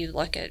how you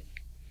look at.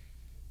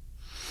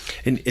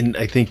 And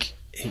I think,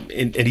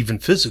 and even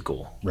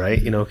physical,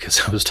 right?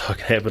 Because I was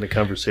having a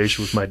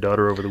conversation with my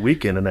daughter over the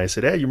weekend, and I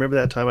said, "Hey, you remember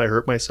that time I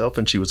hurt myself?"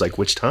 And she was like,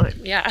 "Which time?"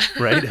 Yeah.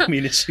 Right? I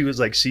mean, she was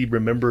like, she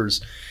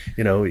remembers,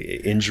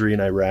 injury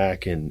in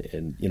Iraq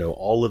and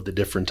all of the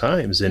different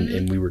times.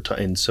 And we were,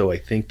 and so I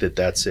think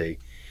that's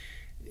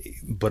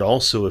but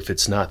also if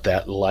it's not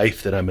that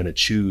life that I'm going to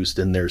choose,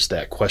 then there's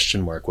that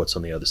question mark, what's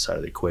on the other side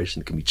of the equation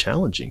that can be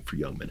challenging for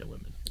young men and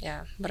women.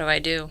 Yeah. What do I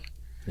do?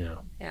 Yeah.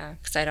 Yeah.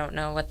 Because I don't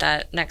know what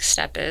that next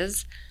step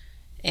is.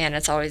 And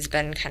it's always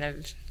been kind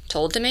of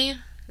told to me,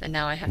 and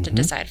now I have to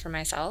decide for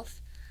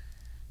myself,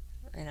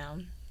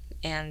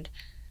 and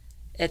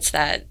it's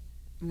that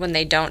when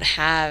they don't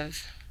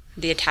have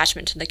the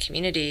attachment to the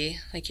community,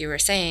 like you were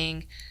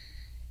saying,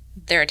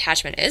 their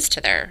attachment is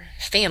to their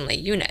family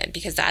unit,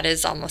 because that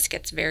is almost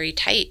gets very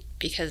tight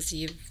because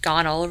you've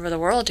gone all over the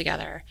world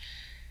together.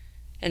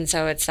 And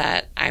so it's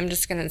that I'm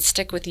just going to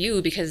stick with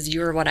you because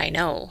you're what I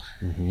know.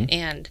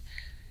 And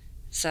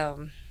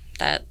so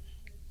that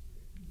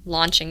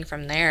launching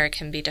from there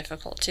can be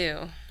difficult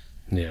too.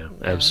 Yeah,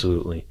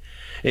 absolutely.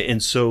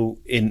 And so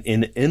in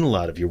a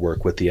lot of your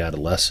work with the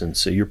adolescents,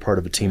 so you're part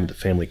of a team at the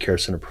Family Care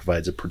Center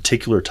provides a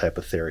particular type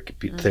of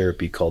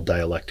therapy called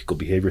dialectical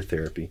behavior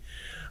therapy.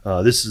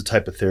 This is a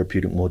type of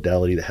therapeutic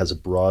modality that has a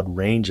broad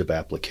range of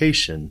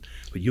application,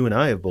 but you and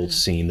I have both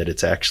seen that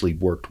it's actually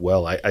worked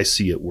well. I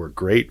see it work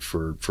great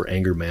for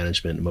anger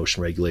management,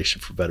 emotion regulation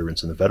for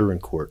veterans in the veteran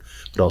court,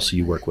 but also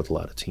you work with a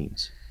lot of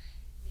teens.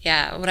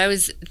 Yeah, what I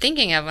was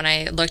thinking of when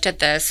I looked at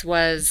this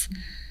was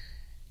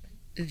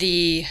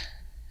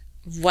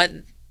what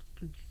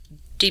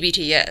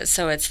DBT is.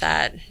 So it's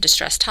that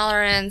distress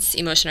tolerance,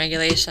 emotion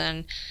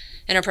regulation,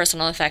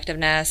 interpersonal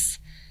effectiveness,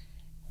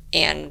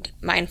 and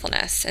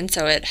mindfulness. And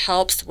so it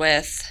helps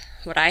with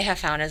what I have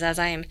found is as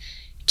I'm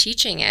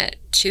teaching it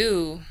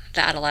to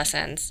the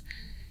adolescents,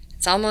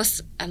 it's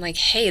almost, I'm like,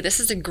 hey, this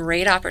is a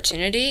great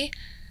opportunity.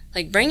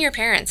 Like, bring your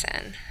parents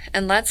in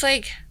and let's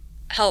like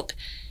help.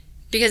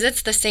 Because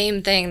it's the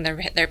same thing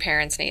their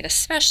parents need,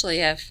 especially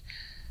if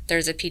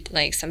there's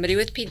somebody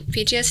with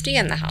PTSD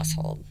in the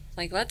household.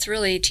 Like, let's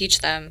really teach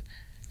them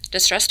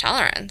distress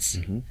tolerance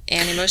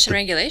and emotion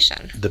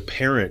regulation. The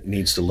parent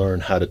needs to learn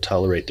how to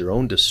tolerate their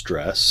own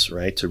distress,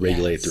 right, to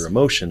regulate their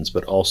emotions,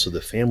 but also the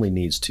family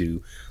needs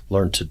to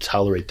learn to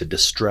tolerate the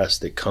distress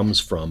that comes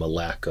from a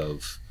lack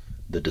of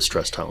the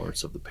distress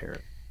tolerance of the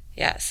parent.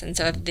 Yes, and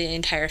so if the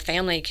entire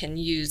family can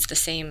use the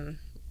same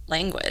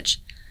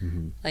language,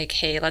 like,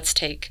 hey, let's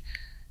take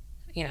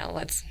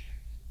let's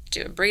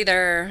do a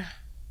breather.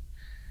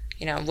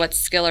 What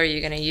skill are you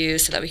going to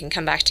use so that we can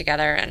come back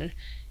together and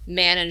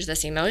manage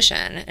this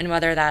emotion? And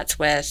whether that's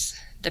with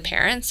the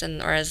parents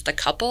or as the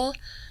couple,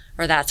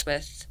 or that's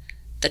with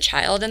the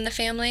child in the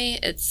family,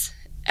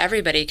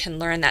 everybody can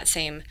learn that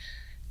same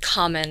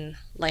common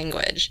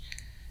language.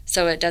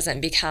 So it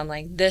doesn't become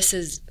like, this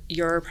is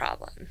your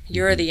problem.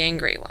 You're the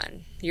angry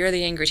one. You're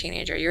the angry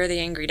teenager. You're the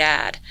angry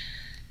dad.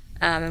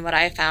 And what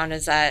I found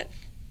is that,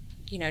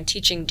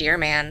 teaching Dear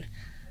Man,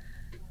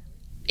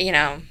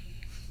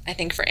 I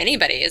think for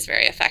anybody is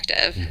very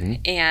effective.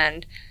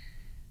 And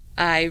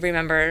I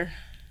remember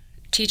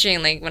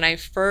teaching, when I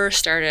first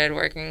started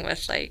working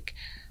with,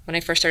 when I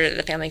first started at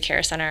the Family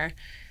Care Center,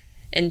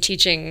 and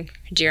teaching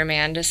Dear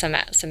Man to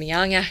some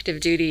young active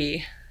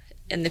duty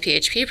in the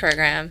PHP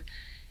program,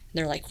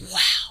 they're like,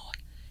 wow,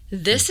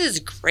 this is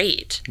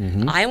great.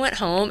 I went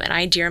home and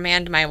I Dear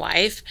Man'd my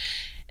wife,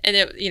 and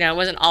it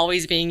wasn't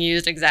always being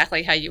used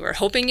exactly how you were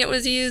hoping it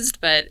was used,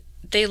 but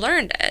they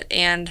learned it.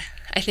 And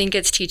I think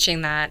it's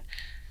teaching that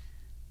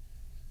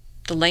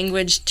the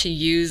language to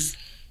use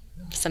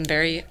some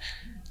very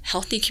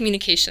healthy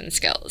communication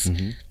skills.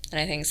 And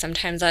I think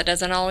sometimes that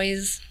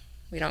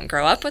we don't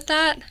grow up with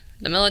that.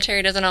 The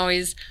military doesn't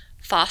always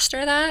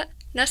foster that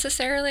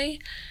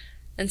necessarily.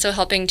 And so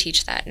helping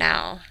teach that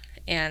now.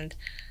 And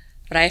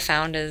what I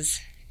found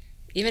is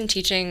even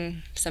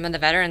teaching some of the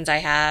veterans I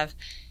have,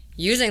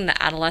 using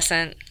the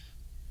adolescent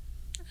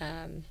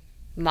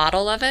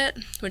model of it,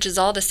 which is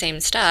all the same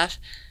stuff,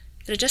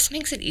 but it just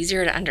makes it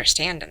easier to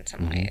understand in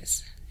some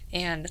ways.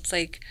 And it's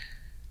like,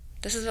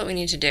 this is what we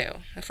need to do.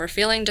 If we're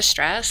feeling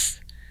distress,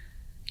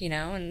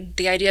 and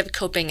the idea of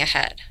coping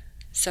ahead.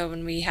 So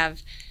when we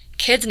have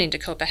kids need to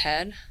cope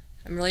ahead,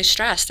 I'm really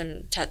stressed.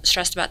 I'm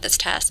stressed about this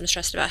test. I'm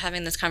stressed about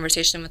having this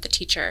conversation with the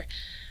teacher.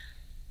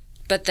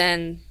 But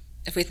then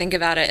if we think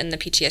about it in the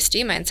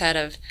PTSD mindset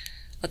of,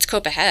 let's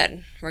cope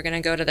ahead. We're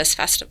going to go to this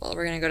festival.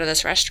 We're going to go to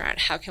this restaurant.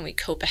 How can we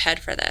cope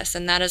ahead for this?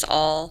 And that is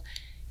all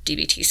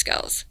DBT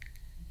skills.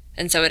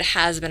 And so it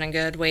has been a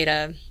good way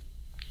to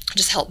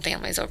just help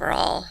families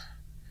overall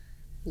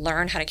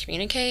learn how to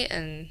communicate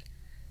and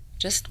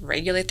just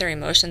regulate their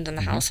emotions in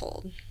the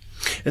household.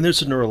 And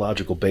there's a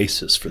neurological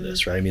basis for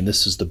this, right? I mean,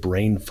 this is the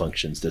brain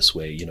functions this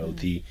way.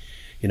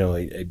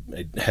 I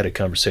had a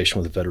conversation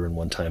with a veteran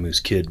one time whose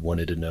kid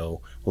wanted to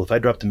know, well, if I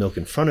drop the milk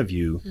in front of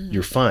you,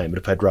 you're fine. But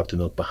if I drop the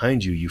milk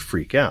behind you, you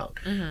freak out.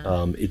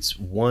 I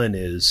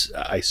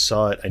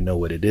saw it, I know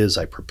what it is,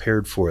 I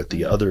prepared for it.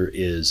 The other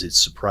is it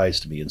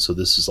surprised me. And so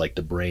this is like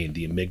the brain,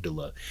 the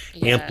amygdala,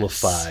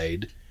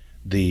 amplified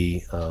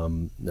the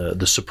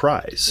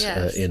surprise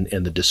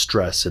and the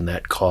distress, and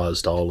that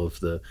caused all of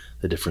the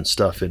different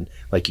stuff. And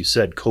like you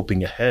said,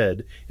 coping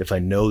ahead, if I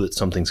know that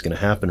something's going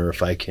to happen, or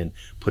if I can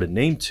put a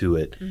name to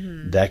it,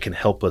 that can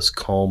help us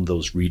calm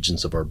those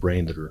regions of our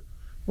brain that are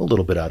a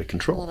little bit out of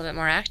control, a little bit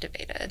more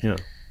activated.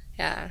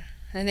 Yeah.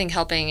 I think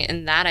helping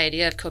in that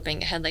idea of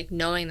coping ahead, like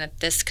knowing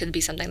that this could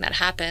be something that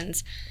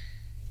happens,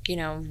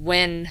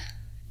 when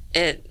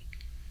the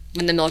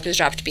milk is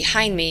dropped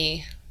behind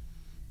me,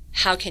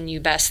 how can you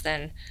best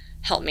then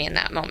help me in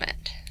that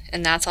moment?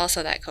 And that's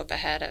also that cope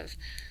ahead of,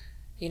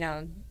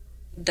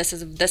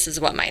 this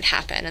is what might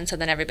happen. And so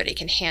then everybody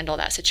can handle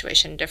that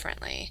situation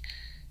differently.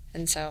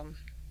 And so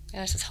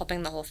it's just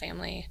helping the whole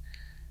family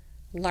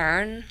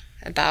learn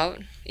about,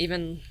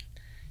 even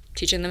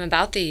teaching them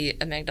about the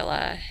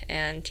amygdala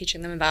and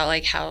teaching them about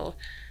like how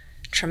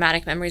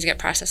traumatic memories get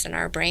processed in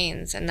our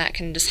brains. And that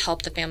can just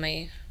help the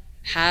family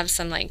have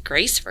some like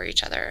grace for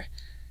each other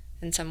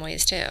in some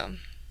ways too.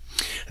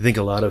 I think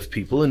a lot of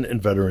people,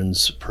 and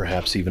veterans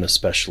perhaps even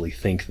especially,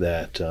 think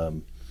that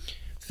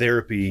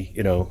therapy,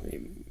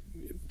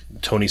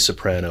 Tony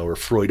Soprano or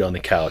Freud on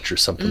the couch or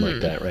something like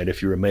that, right?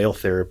 If you're a male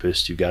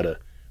therapist, I got a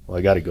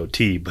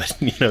goatee, but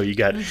you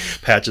got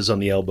patches on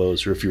the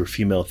elbows. Or if you're a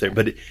female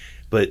therapist,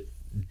 but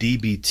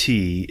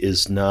DBT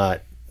is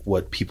not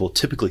what people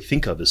typically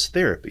think of as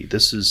therapy.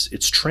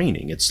 It's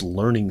training, it's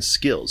learning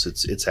skills.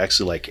 It's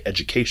actually like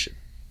education.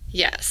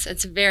 Yes,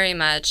 it's very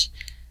much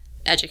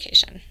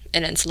education.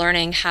 And it's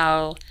learning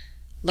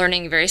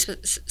very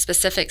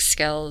specific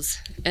skills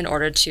in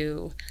order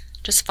to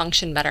just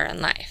function better in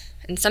life.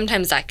 And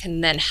sometimes that can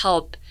then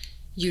help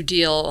you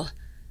deal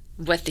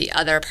with the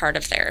other part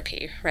of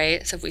therapy,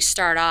 right? So if we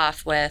start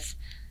off with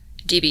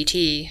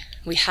DBT,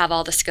 we have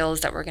all the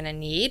skills that we're going to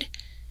need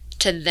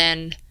to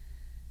then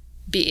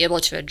be able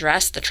to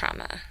address the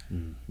trauma.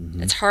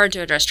 It's hard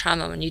to address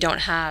trauma when you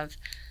don't have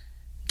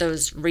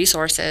those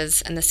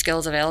resources and the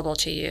skills available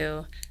to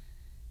you.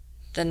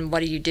 Then what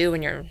do you do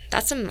when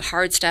that's some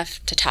hard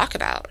stuff to talk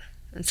about.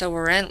 And so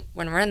when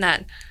we're in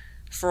that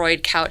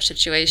Freud couch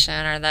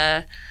situation or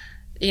the,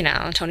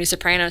 Tony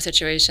Soprano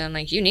situation,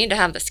 like you need to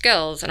have the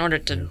skills in order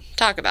to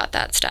talk about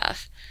that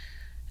stuff.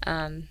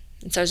 And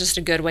so it's just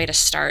a good way to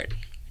start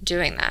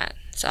doing that.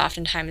 So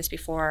oftentimes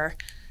before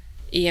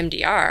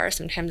EMDR,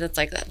 sometimes it's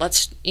like,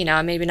 let's,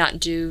 maybe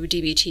not do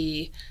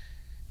DBT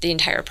the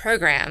entire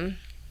program,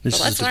 but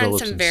let's learn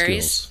some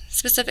very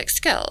specific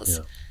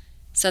skills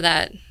so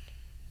that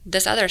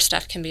this other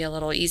stuff can be a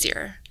little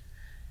easier.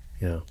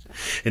 Yeah.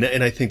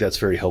 And I think that's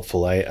very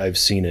helpful. I've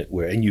seen it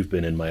where, and you've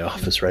been in my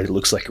office, right? It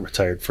looks like a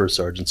retired first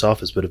sergeant's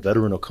office, but a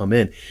veteran will come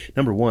in.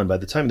 Number one, by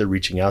the time they're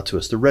reaching out to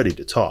us, they're ready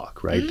to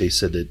talk, right? Mm-hmm. They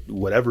said that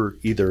whatever,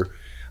 either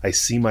I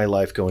see my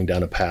life going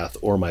down a path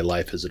or my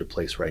life is at a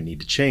place where I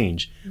need to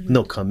change, mm-hmm. and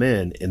they'll come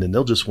in and then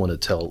they'll just want to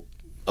tell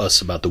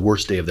us about the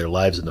worst day of their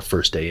lives and the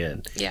first day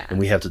in. Yeah. And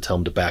we have to tell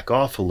them to back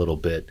off a little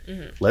bit.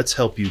 Mm-hmm. Let's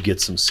help you get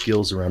some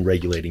skills around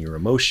regulating your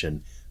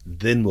emotion.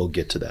 Then we'll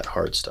get to that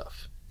hard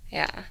stuff.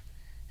 Yeah.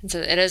 And so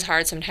it is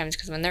hard sometimes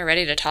because when they're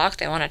ready to talk,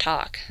 they want to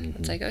talk. Mm-hmm.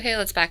 It's like, okay,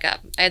 let's back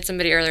up. I had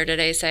somebody earlier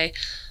today say,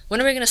 when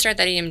are we going to start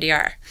that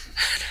EMDR?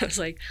 I was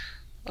like,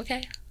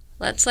 okay,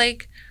 let's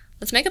make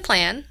a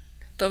plan,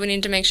 but we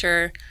need to make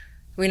sure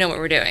we know what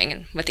we're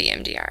doing with the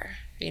EMDR.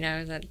 They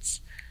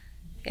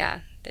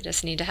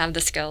just need to have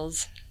the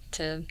skills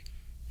to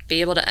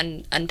be able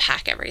to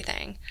unpack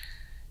everything.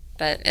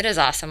 But it is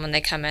awesome when they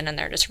come in and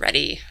they're just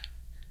ready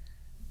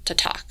to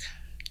talk.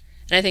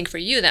 And I think for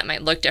you, that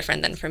might look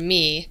different than for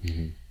me.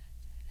 Mm-hmm.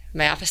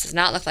 My office does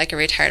not look like a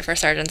retired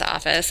first sergeant's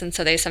office, and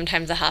so they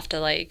sometimes have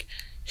to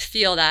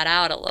feel that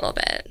out a little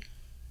bit.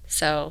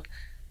 So,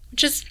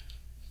 which is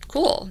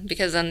cool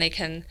because then they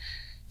can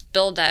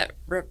build that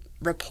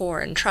rapport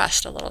and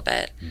trust a little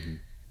bit, mm-hmm.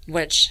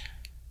 which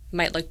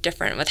might look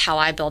different with how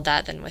I build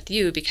that than with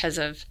you because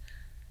of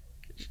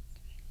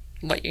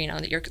what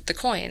the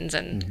coins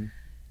and mm-hmm.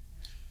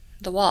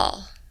 the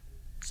wall.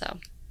 So.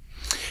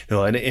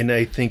 No, and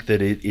I think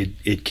that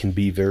it can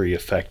be very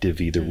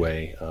effective either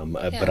way.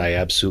 But I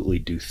absolutely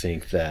do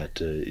think that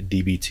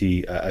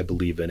DBT, I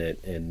believe in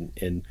it,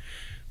 and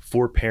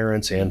for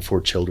parents and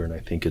for children, I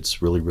think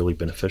it's really, really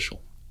beneficial.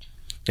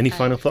 Any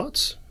final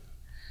thoughts?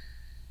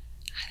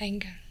 I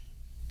think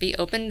be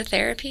open to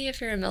therapy if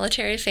you're a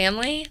military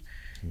family.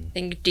 I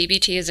think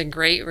DBT is a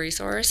great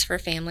resource for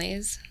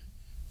families,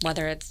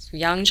 whether it's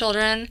young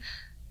children,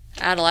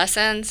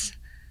 adolescents,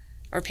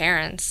 or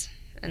parents.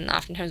 And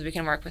oftentimes we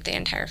can work with the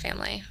entire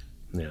family.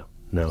 Yeah.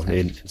 No,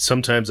 and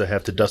sometimes I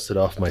have to dust it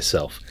off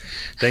myself.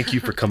 Thank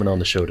you for coming on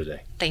the show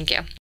today. Thank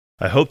you.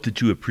 I hope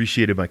that you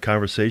appreciated my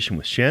conversation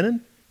with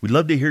Shannon. We'd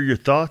love to hear your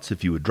thoughts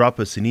if you would drop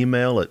us an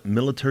email at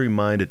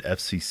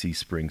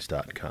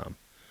militarymind@fccsprings.com.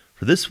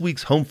 For this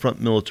week's Homefront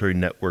Military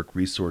Network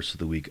Resource of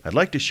the Week, I'd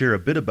like to share a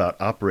bit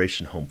about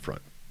Operation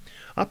Homefront.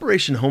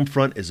 Operation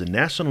Homefront is a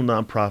national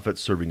nonprofit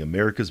serving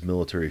America's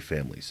military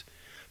families.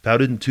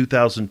 Founded in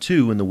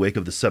 2002 in the wake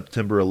of the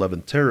September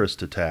 11th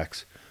terrorist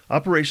attacks,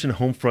 Operation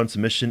Homefront's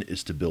mission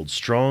is to build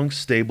strong,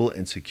 stable,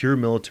 and secure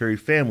military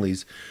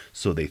families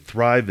so they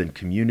thrive in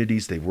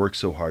communities they've worked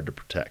so hard to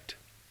protect.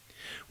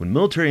 When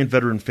military and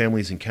veteran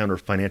families encounter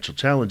financial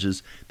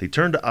challenges, they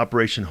turn to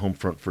Operation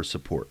Homefront for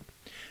support.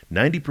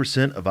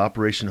 90% of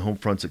Operation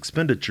Homefront's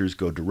expenditures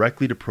go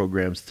directly to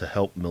programs to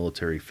help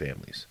military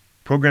families.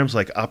 Programs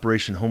like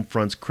Operation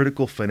Homefront's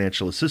Critical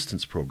Financial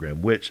Assistance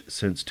Program, which,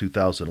 since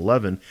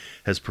 2011,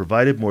 has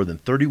provided more than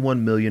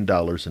 $31 million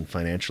in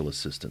financial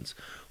assistance,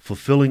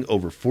 fulfilling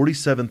over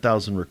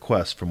 47,000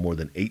 requests from more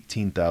than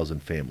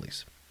 18,000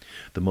 families.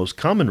 The most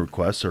common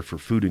requests are for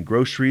food and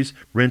groceries,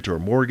 rent or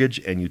mortgage,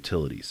 and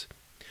utilities.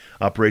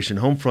 Operation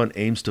Homefront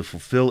aims to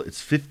fulfill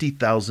its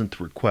 50,000th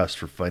request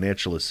for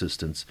financial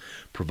assistance,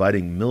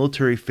 providing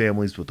military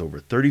families with over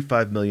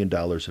 $35 million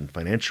in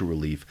financial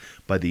relief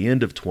by the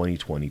end of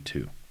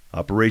 2022.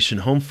 Operation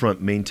Homefront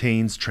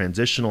maintains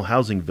transitional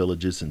housing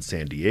villages in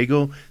San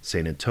Diego,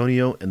 San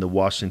Antonio, and the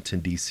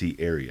Washington, D.C.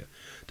 area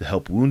to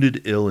help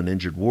wounded, ill, and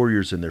injured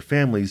warriors and their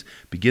families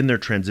begin their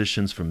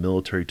transitions from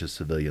military to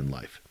civilian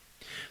life.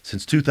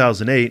 Since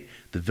 2008,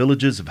 the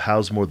villages have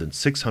housed more than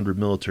 600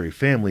 military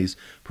families,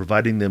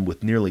 providing them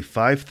with nearly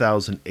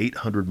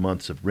 5,800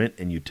 months of rent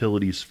and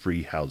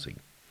utilities-free housing,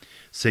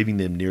 saving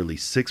them nearly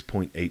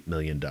 $6.8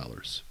 million.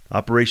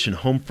 Operation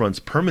Homefront's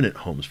Permanent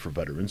Homes for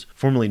Veterans,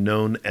 formerly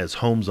known as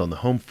Homes on the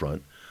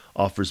Homefront,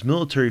 offers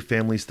military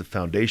families the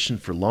foundation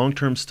for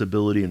long-term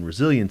stability and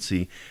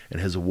resiliency and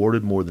has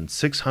awarded more than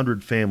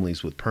 600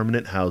 families with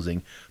permanent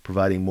housing,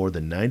 providing more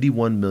than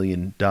 $91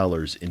 million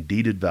in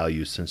deeded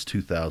value since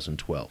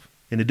 2012.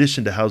 In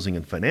addition to housing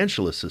and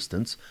financial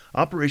assistance,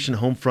 Operation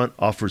Homefront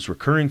offers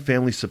recurring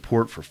family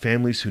support for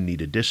families who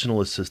need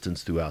additional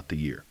assistance throughout the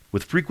year.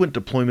 With frequent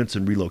deployments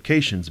and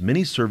relocations,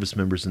 many service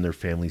members and their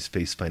families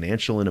face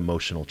financial and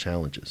emotional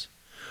challenges.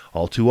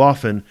 All too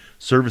often,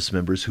 service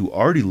members who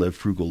already live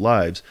frugal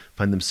lives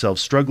find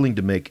themselves struggling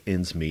to make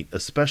ends meet,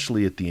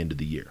 especially at the end of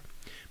the year.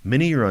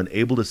 Many are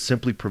unable to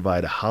simply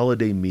provide a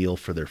holiday meal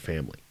for their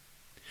family.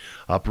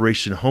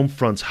 Operation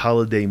Homefront's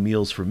Holiday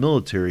Meals for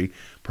Military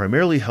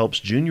primarily helps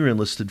junior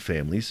enlisted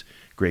families,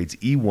 grades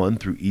E1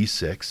 through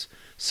E6,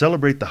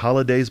 celebrate the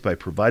holidays by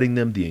providing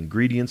them the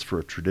ingredients for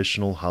a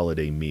traditional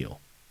holiday meal.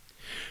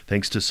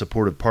 Thanks to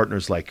supportive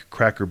partners like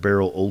Cracker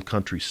Barrel Old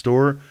Country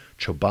Store,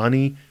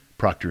 Chobani,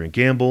 Procter &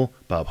 Gamble,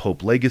 Bob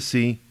Hope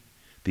Legacy,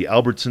 the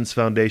Albertsons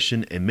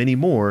Foundation, and many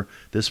more,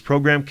 this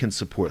program can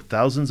support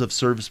thousands of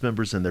service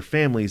members and their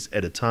families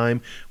at a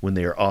time when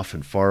they are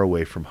often far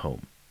away from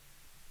home.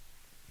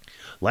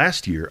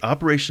 Last year,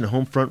 Operation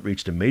Homefront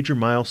reached a major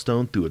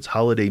milestone through its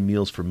Holiday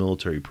Meals for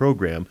Military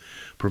program,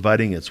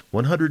 providing its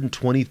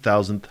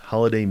 120,000th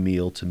holiday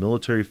meal to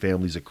military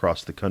families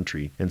across the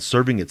country and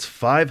serving its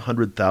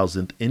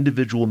 500,000th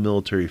individual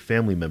military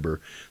family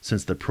member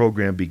since the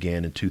program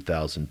began in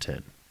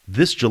 2010.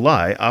 This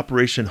July,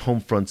 Operation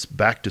Homefront's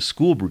Back to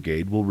School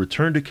Brigade will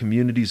return to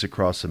communities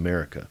across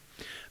America.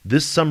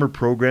 This summer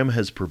program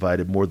has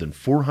provided more than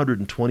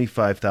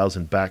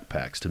 425,000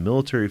 backpacks to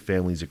military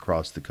families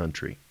across the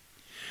country.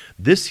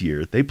 This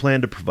year, they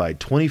plan to provide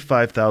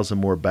 25,000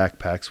 more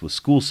backpacks with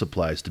school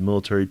supplies to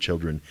military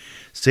children,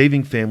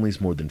 saving families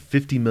more than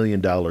 $50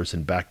 million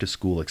in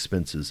back-to-school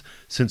expenses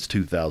since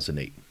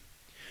 2008.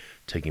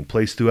 Taking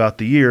place throughout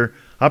the year,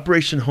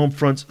 Operation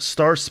Homefront's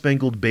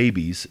Star-Spangled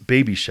Babies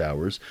baby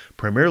showers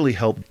primarily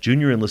help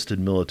junior enlisted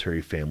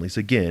military families,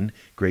 again,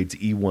 grades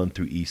E1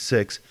 through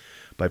E6,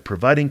 by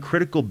providing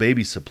critical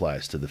baby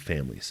supplies to the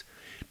families.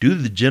 Due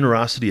to the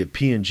generosity of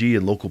P&G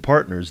and local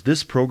partners,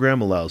 this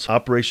program allows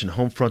Operation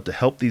Homefront to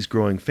help these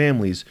growing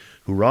families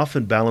who are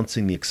often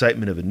balancing the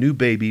excitement of a new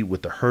baby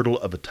with the hurdle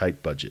of a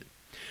tight budget.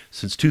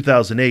 Since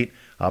 2008,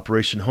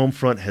 Operation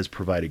Homefront has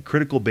provided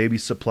critical baby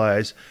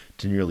supplies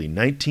to nearly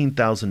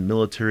 19,000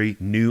 military,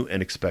 new,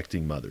 and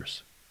expecting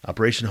mothers.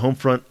 Operation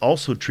Homefront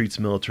also treats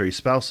military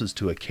spouses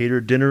to a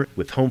catered dinner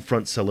with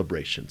Homefront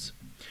celebrations.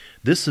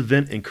 This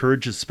event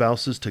encourages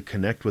spouses to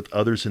connect with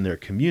others in their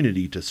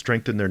community to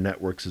strengthen their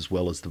networks as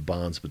well as the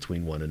bonds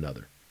between one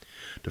another.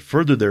 To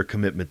further their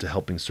commitment to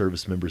helping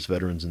service members,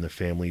 veterans, and their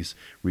families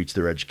reach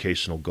their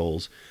educational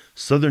goals,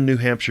 Southern New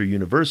Hampshire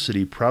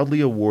University proudly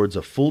awards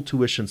a full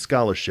tuition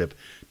scholarship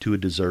to a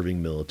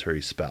deserving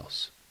military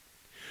spouse.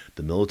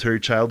 The Military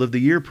Child of the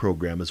Year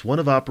program is one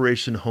of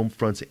Operation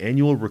Homefront's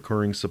annual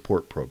recurring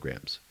support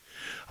programs.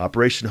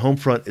 Operation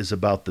Homefront is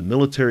about the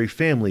military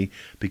family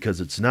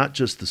because it's not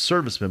just the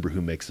service member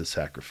who makes the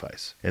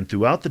sacrifice. And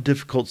throughout the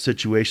difficult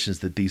situations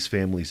that these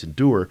families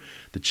endure,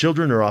 the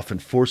children are often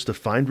forced to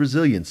find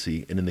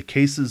resiliency, and in the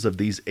cases of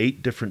these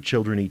 8 different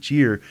children each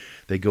year,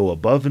 they go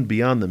above and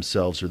beyond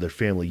themselves or their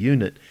family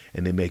unit,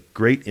 and they make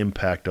great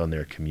impact on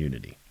their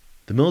community.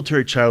 The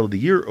Military Child of the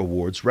Year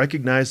Awards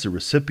recognize the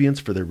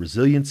recipients for their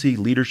resiliency,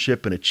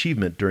 leadership, and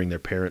achievement during their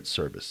parent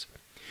service.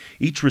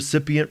 Each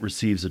recipient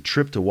receives a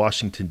trip to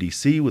Washington,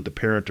 D.C. with a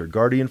parent or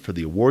guardian for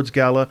the awards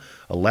gala,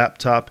 a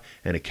laptop,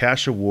 and a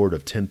cash award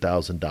of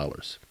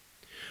 $10,000.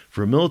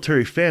 For a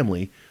military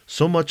family,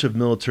 so much of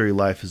military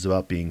life is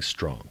about being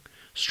strong.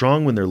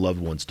 Strong when their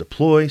loved ones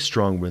deploy,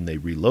 strong when they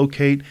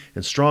relocate,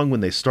 and strong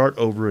when they start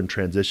over and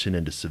transition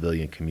into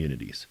civilian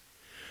communities.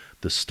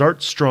 The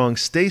Start Strong,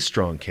 Stay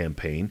Strong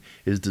campaign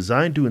is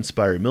designed to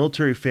inspire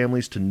military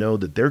families to know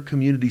that their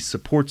community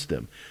supports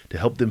them, to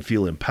help them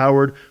feel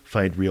empowered,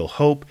 find real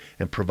hope,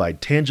 and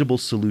provide tangible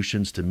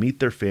solutions to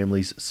meet their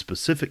families'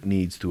 specific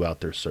needs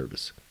throughout their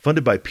service.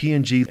 Funded by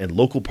P&G and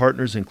local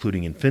partners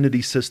including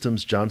Infinity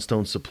Systems,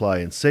 Johnstone Supply,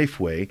 and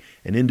Safeway,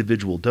 and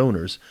individual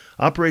donors,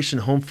 Operation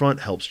Homefront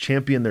helps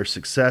champion their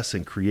success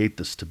and create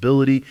the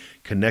stability,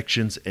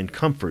 connections, and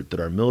comfort that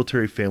our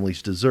military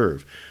families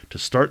deserve to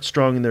start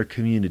strong in their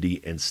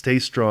community and stay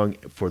strong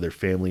for their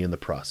family in the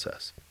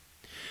process.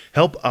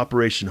 Help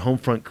Operation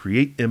Homefront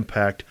create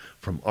impact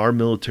from our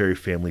military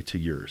family to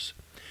yours.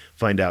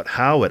 Find out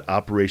how at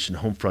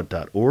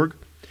operationhomefront.org.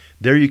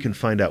 There you can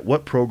find out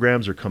what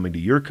programs are coming to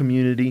your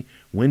community,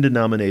 when to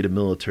nominate a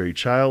military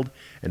child,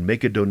 and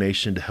make a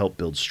donation to help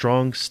build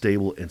strong,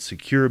 stable, and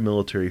secure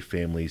military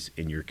families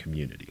in your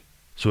community.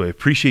 So I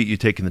appreciate you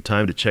taking the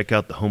time to check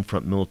out the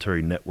Homefront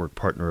Military Network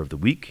Partner of the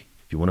Week.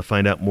 If you want to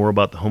find out more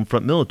about the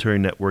Homefront Military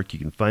Network, you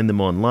can find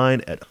them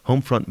online at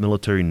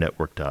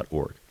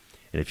homefrontmilitarinetwork.org.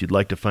 And if you'd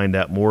like to find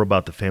out more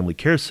about the Family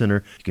Care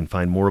Center, you can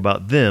find more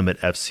about them at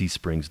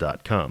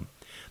fcsprings.com.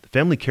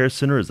 Family Care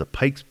Center is the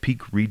Pikes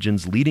Peak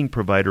region's leading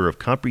provider of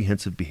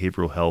comprehensive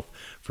behavioral health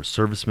for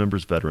service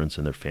members, veterans,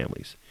 and their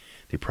families.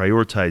 They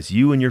prioritize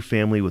you and your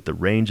family with a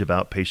range of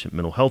outpatient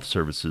mental health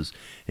services,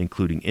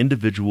 including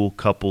individual,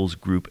 couples,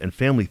 group, and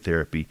family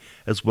therapy,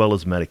 as well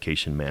as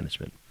medication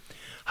management.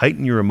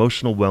 Heighten your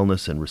emotional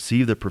wellness and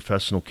receive the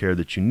professional care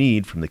that you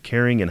need from the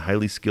caring and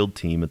highly skilled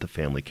team at the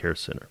Family Care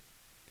Center.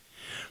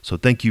 So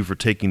thank you for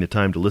taking the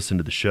time to listen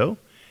to the show.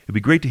 It'd be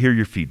great to hear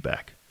your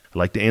feedback. I'd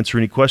like to answer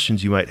any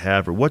questions you might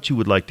have or what you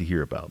would like to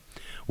hear about.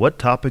 What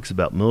topics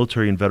about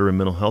military and veteran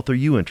mental health are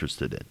you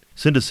interested in?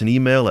 Send us an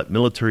email at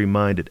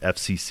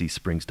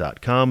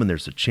militarymind@fccsprings.com, and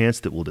there's a chance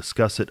that we'll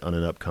discuss it on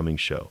an upcoming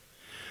show.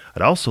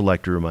 I'd also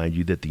like to remind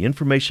you that the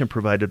information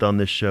provided on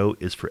this show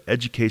is for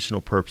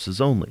educational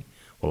purposes only.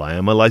 While I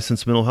am a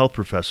licensed mental health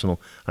professional,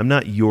 I'm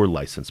not your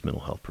licensed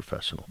mental health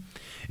professional.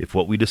 If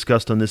what we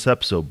discussed on this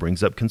episode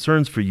brings up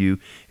concerns for you,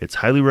 it's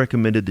highly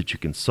recommended that you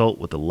consult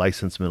with a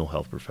licensed mental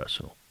health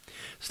professional.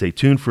 Stay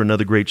tuned for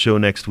another great show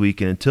next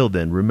week, and until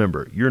then,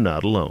 remember, you're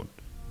not alone,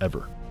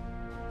 ever.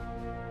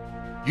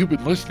 You've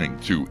been listening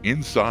to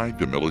Inside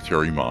the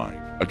Military Mind,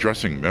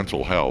 addressing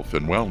mental health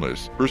and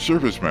wellness for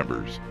service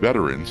members,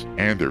 veterans,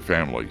 and their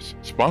families.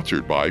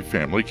 Sponsored by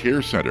Family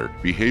Care Center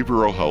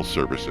Behavioral Health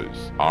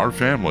Services. Our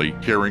family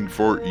caring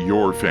for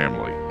your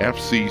family.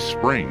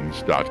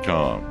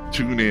 FCSprings.com.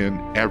 Tune in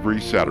every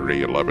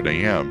Saturday at 11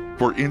 a.m.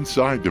 for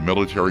Inside the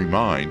Military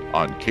Mind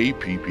on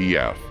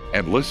KPPF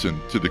and listen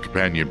to the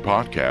companion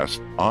podcast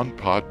on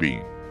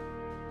Podbean.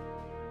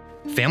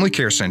 Family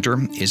Care Center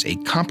is a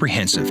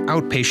comprehensive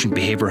outpatient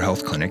behavioral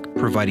health clinic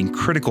providing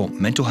critical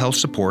mental health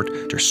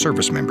support to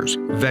service members,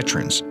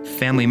 veterans,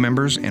 family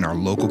members, and our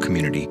local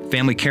community.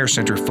 Family Care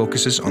Center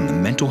focuses on the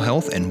mental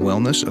health and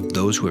wellness of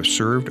those who have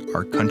served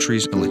our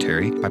country's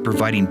military by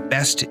providing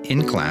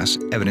best-in-class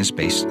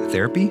evidence-based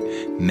therapy,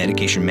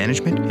 medication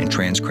management, and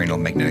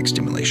transcranial magnetic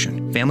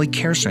stimulation. Family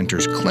Care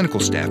Center's clinical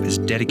staff is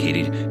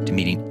dedicated to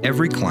meeting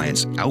every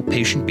client's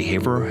outpatient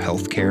behavioral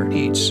health care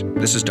needs.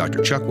 This is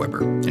Dr. Chuck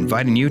Weber,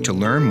 inviting you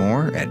to learn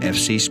more at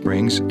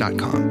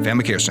fcsprings.com.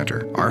 Family Care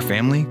Center, our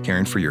family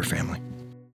caring for your family.